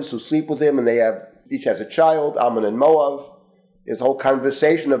 daughters who sleep with him, and each has a child, Ammon and Moab. There's a whole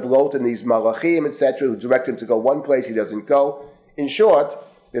conversation of Lot and these malachim, etc., who direct him to go one place, he doesn't go. In short,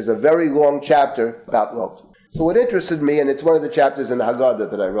 there's a very long chapter about Lot. So what interested me, and it's one of the chapters in the Haggadah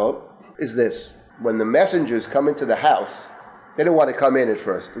that I wrote, is this. When the messengers come into the house, they don't want to come in at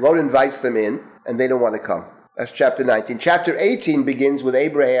first. Lot invites them in, and they don't want to come. That's chapter 19. Chapter 18 begins with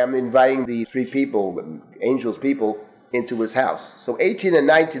Abraham inviting the 3 people, angels people, into his house. So 18 and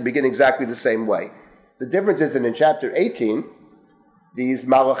 19 begin exactly the same way. The difference is that in chapter 18, these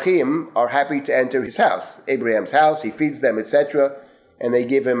malachim are happy to enter his house, Abraham's house. He feeds them, etc. And they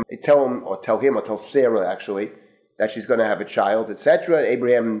tell Sarah actually, that she's going to have a child, etc.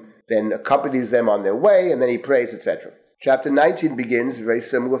 Abraham then accompanies them on their way, and then he prays, etc. Chapter 19 begins in a very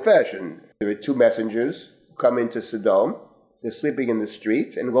similar fashion. There are 2 messengers who come into Sodom. They're sleeping in the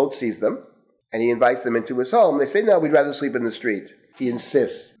street, and Lot sees them, and he invites them into his home. They say, no, we'd rather sleep in the street. He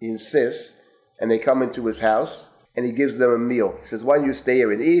insists, and they come into his house, and he gives them a meal. He says, why don't you stay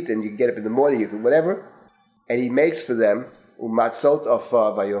here and eat, and you can get up in the morning, you can whatever. And he makes for them, umatzot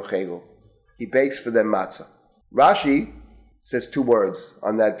afa vayochelu. He bakes for them matzah. Rashi says 2 words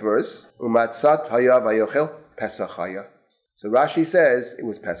on that verse, umatzat haya vayochel. Pesach Haya. So Rashi says it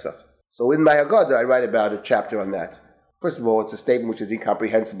was Pesach. So in my Haggadah, I write about a chapter on that. First of all, it's a statement which is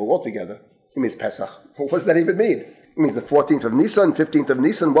incomprehensible altogether. It means Pesach. What does that even mean? It means the 14th of Nisan, 15th of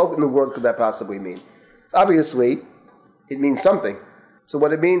Nisan. What in the world could that possibly mean? Obviously, it means something. So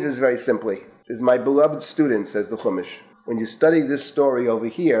what it means is very simply, is my beloved student, says the Chumash, when you study this story over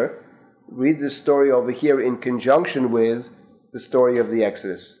here, read this story over here in conjunction with the story of the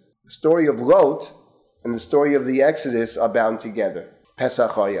Exodus. The story of Lot and the story of the Exodus are bound together.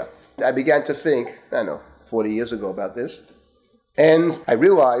 Pesach Haya. I began to think, 40 years ago about this, and I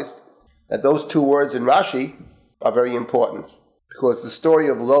realized that those two words in Rashi are very important, because the story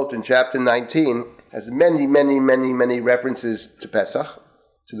of Lot in chapter 19 has many, many, many, many references to Pesach,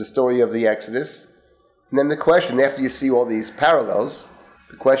 to the story of the Exodus. And then the question, after you see all these parallels,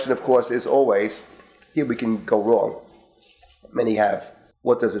 the question, of course, is always, here we can go wrong. Many have.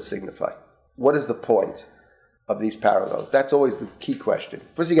 What does it signify? What is the point of these parallels? That's always the key question.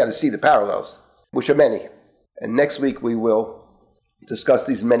 First, you got to see the parallels, which are many. And next week we will discuss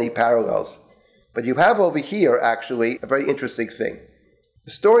these many parallels. But you have over here, actually, a very interesting thing.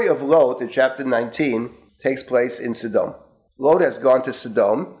 The story of Lot in chapter 19 takes place in Sodom. Lot has gone to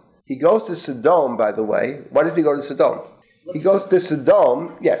Sodom. He goes to Sodom, by the way. Why does he go to Sodom? He goes to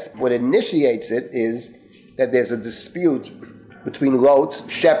Sodom, yes. What initiates it is that there's a dispute between Lot's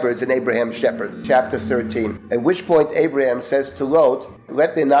shepherds and Abraham's shepherds, chapter 13. At which point Abraham says to Lot,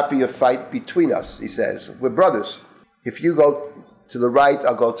 let there not be a fight between us, he says. We're brothers. If you go to the right,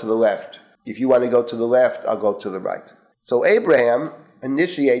 I'll go to the left. If you want to go to the left, I'll go to the right. So Abraham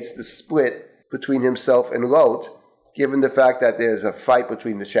initiates the split between himself and Lot, given the fact that there's a fight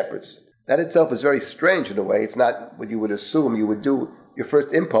between the shepherds. That itself is very strange in a way. It's not what you would assume you would do. Your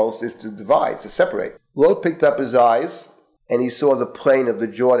first impulse is to divide, to separate. Lot picked up his eyes, and he saw the plain of the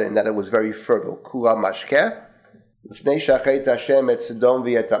Jordan, that it was very fertile. Kula mashkeh.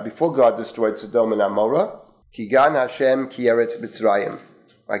 Before God destroyed Sodom and Amorah, Kigan Hashem ki eretz Mitzrayim.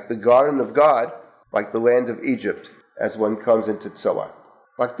 Like the garden of God, like the land of Egypt, as one comes into Tzoar.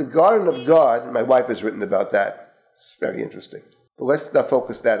 Like the garden of God, my wife has written about that. It's very interesting. But let's not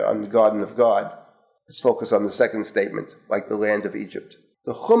focus that on the garden of God. Let's focus on the second statement, like the land of Egypt.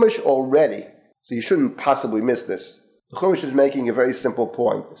 The Chumash already, so you shouldn't possibly miss this. The Chumash is making a very simple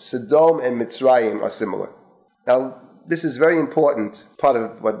point. Sodom and Mitzrayim are similar. Now, this is very important, part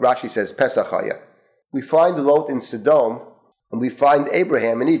of what Rashi says, Pesach Haya. We find Lot in Sodom, and we find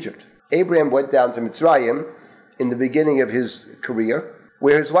Abraham in Egypt. Abraham went down to Mitzrayim in the beginning of his career,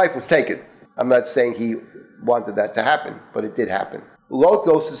 where his wife was taken. I'm not saying he wanted that to happen, but it did happen. Lot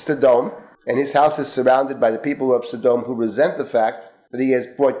goes to Sodom, and his house is surrounded by the people of Sodom who resent the fact that he has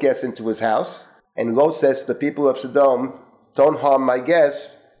brought guests into his house. And Lot says to the people of Sodom, don't harm my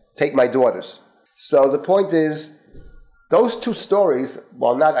guests, take my daughters. So the point is, those two stories,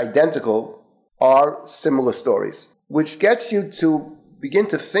 while not identical, are similar stories, which gets you to begin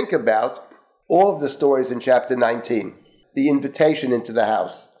to think about all of the stories in chapter 19. The invitation into the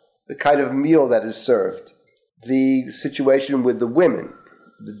house, the kind of meal that is served, the situation with the women,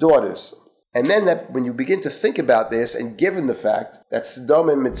 the daughters. And then that when you begin to think about this, and given the fact that Sodom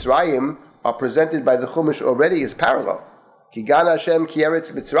and Mitzrayim are presented by the Chumash already as parallel, Kigan Hashem ki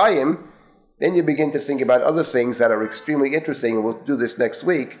eretz Mitzrayim, then you begin to think about other things that are extremely interesting, and we'll do this next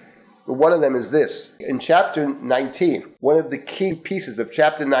week. But one of them is this. In chapter 19, one of the key pieces of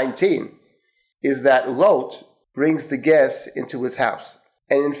chapter 19 is that Lot brings the guests into his house.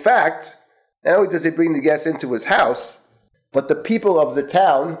 And in fact, not only does he bring the guests into his house, but the people of the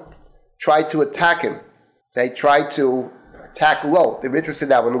town try to attack him. They try to attack Lot. They're interested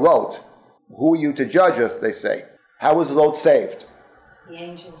now in Lot. Who are you to judge us, they say. How was Lot saved?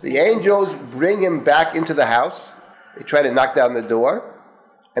 The angels bring him back into the house. They try to knock down the door.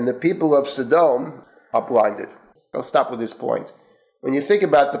 And the people of Sodom are blinded. I'll stop with this point. When you think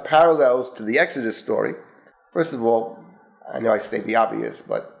about the parallels to the Exodus story, first of all, I know I say the obvious,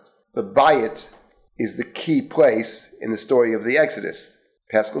 but the bayit is the key place in the story of the Exodus.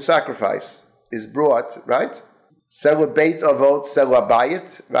 Paschal sacrifice is brought, right? Sela beit avot, sela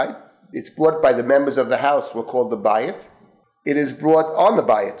bayit, right? It's brought by the members of the house, we're called the bayit. It is brought on the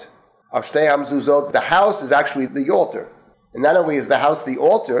bayit. Ashtei hamzuzot, the house is actually the altar. And not only is the house the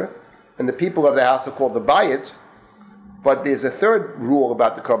altar, and the people of the house are called the bayit, but there's a third rule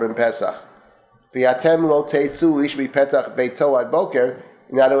about the Korban Pesach. V'yatem lo teitzu ish mipetach beito ad boker,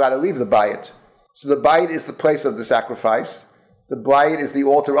 you're not allowed to leave the bayit. So the bayit is the place of the sacrifice, the bayit is the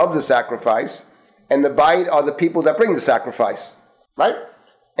altar of the sacrifice, and the bayit are the people that bring the sacrifice, right?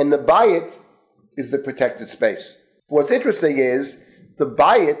 And the bayit is the protected space. What's interesting is The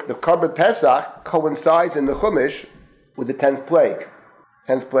Bayit, the Korban Pesach, coincides in the Chumash with the 10th plague.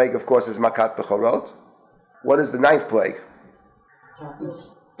 10th plague, of course, is Makat Bechorot. What is the 9th plague?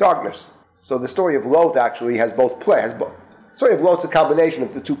 Darkness. So the story of Lot actually has both plagues. The story of Lot's a combination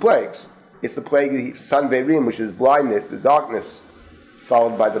of the two plagues. It's the plague of Sanverim, which is blindness, the darkness,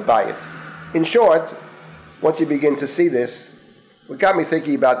 followed by the Bayit. In short, once you begin to see this, what got me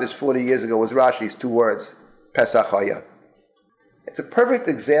thinking about this 40 years ago was Rashi's two words, Pesach Haya. It's a perfect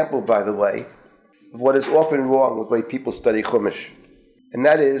example, by the way, of what is often wrong with the way people study Chumash. And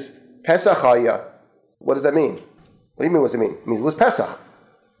that is, Pesach Haya. What does that mean? What do you mean, what does it mean? It means it was Pesach,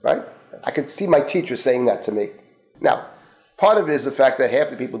 right? I could see my teacher saying that to me. Now, part of it is the fact that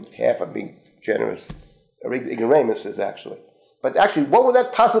I'm being generous, ignoramuses actually. But actually, what would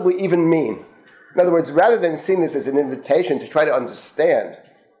that possibly even mean? In other words, rather than seeing this as an invitation to try to understand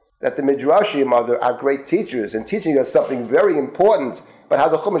that the Midrashim are great teachers and teaching us something very important about how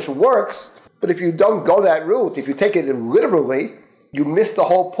the Chumash works, but if you don't go that route, if you take it literally, you miss the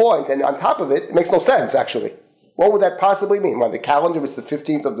whole point, and on top of it, it makes no sense, actually. What would that possibly mean? When the calendar was the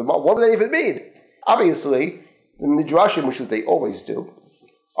 15th of the month, what would that even mean? Obviously, the Midrashim, which is they always do,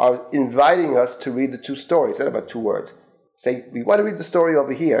 are inviting us to read the two stories. That's about two words. Say, we want to read the story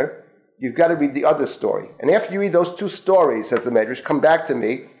over here, you've got to read the other story. And after you read those two stories, says the Medrash, come back to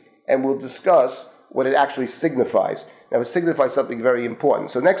me, and we'll discuss what it actually signifies. Now, it signifies something very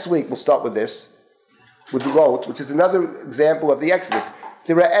important. So next week, we'll start with this, with Lot, which is another example of the Exodus.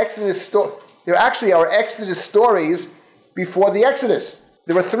 There actually are Exodus stories before the Exodus.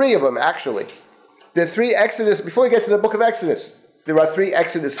 There are three of them, actually. There are three Exodus, before we get to the book of Exodus, there are three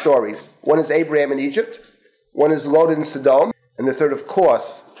Exodus stories. One is Abraham in Egypt, one is Lot in Sodom, and the third, of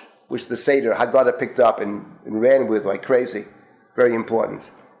course, which the Seder, Haggadah picked up and ran with like crazy, very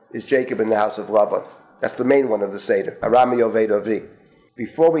important, is Jacob in the house of Lavan. That's the main one of the Seder, Arami Oved Avi.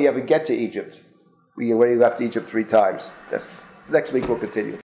 Before we ever get to Egypt, we already left Egypt 3 times. Next week we'll continue.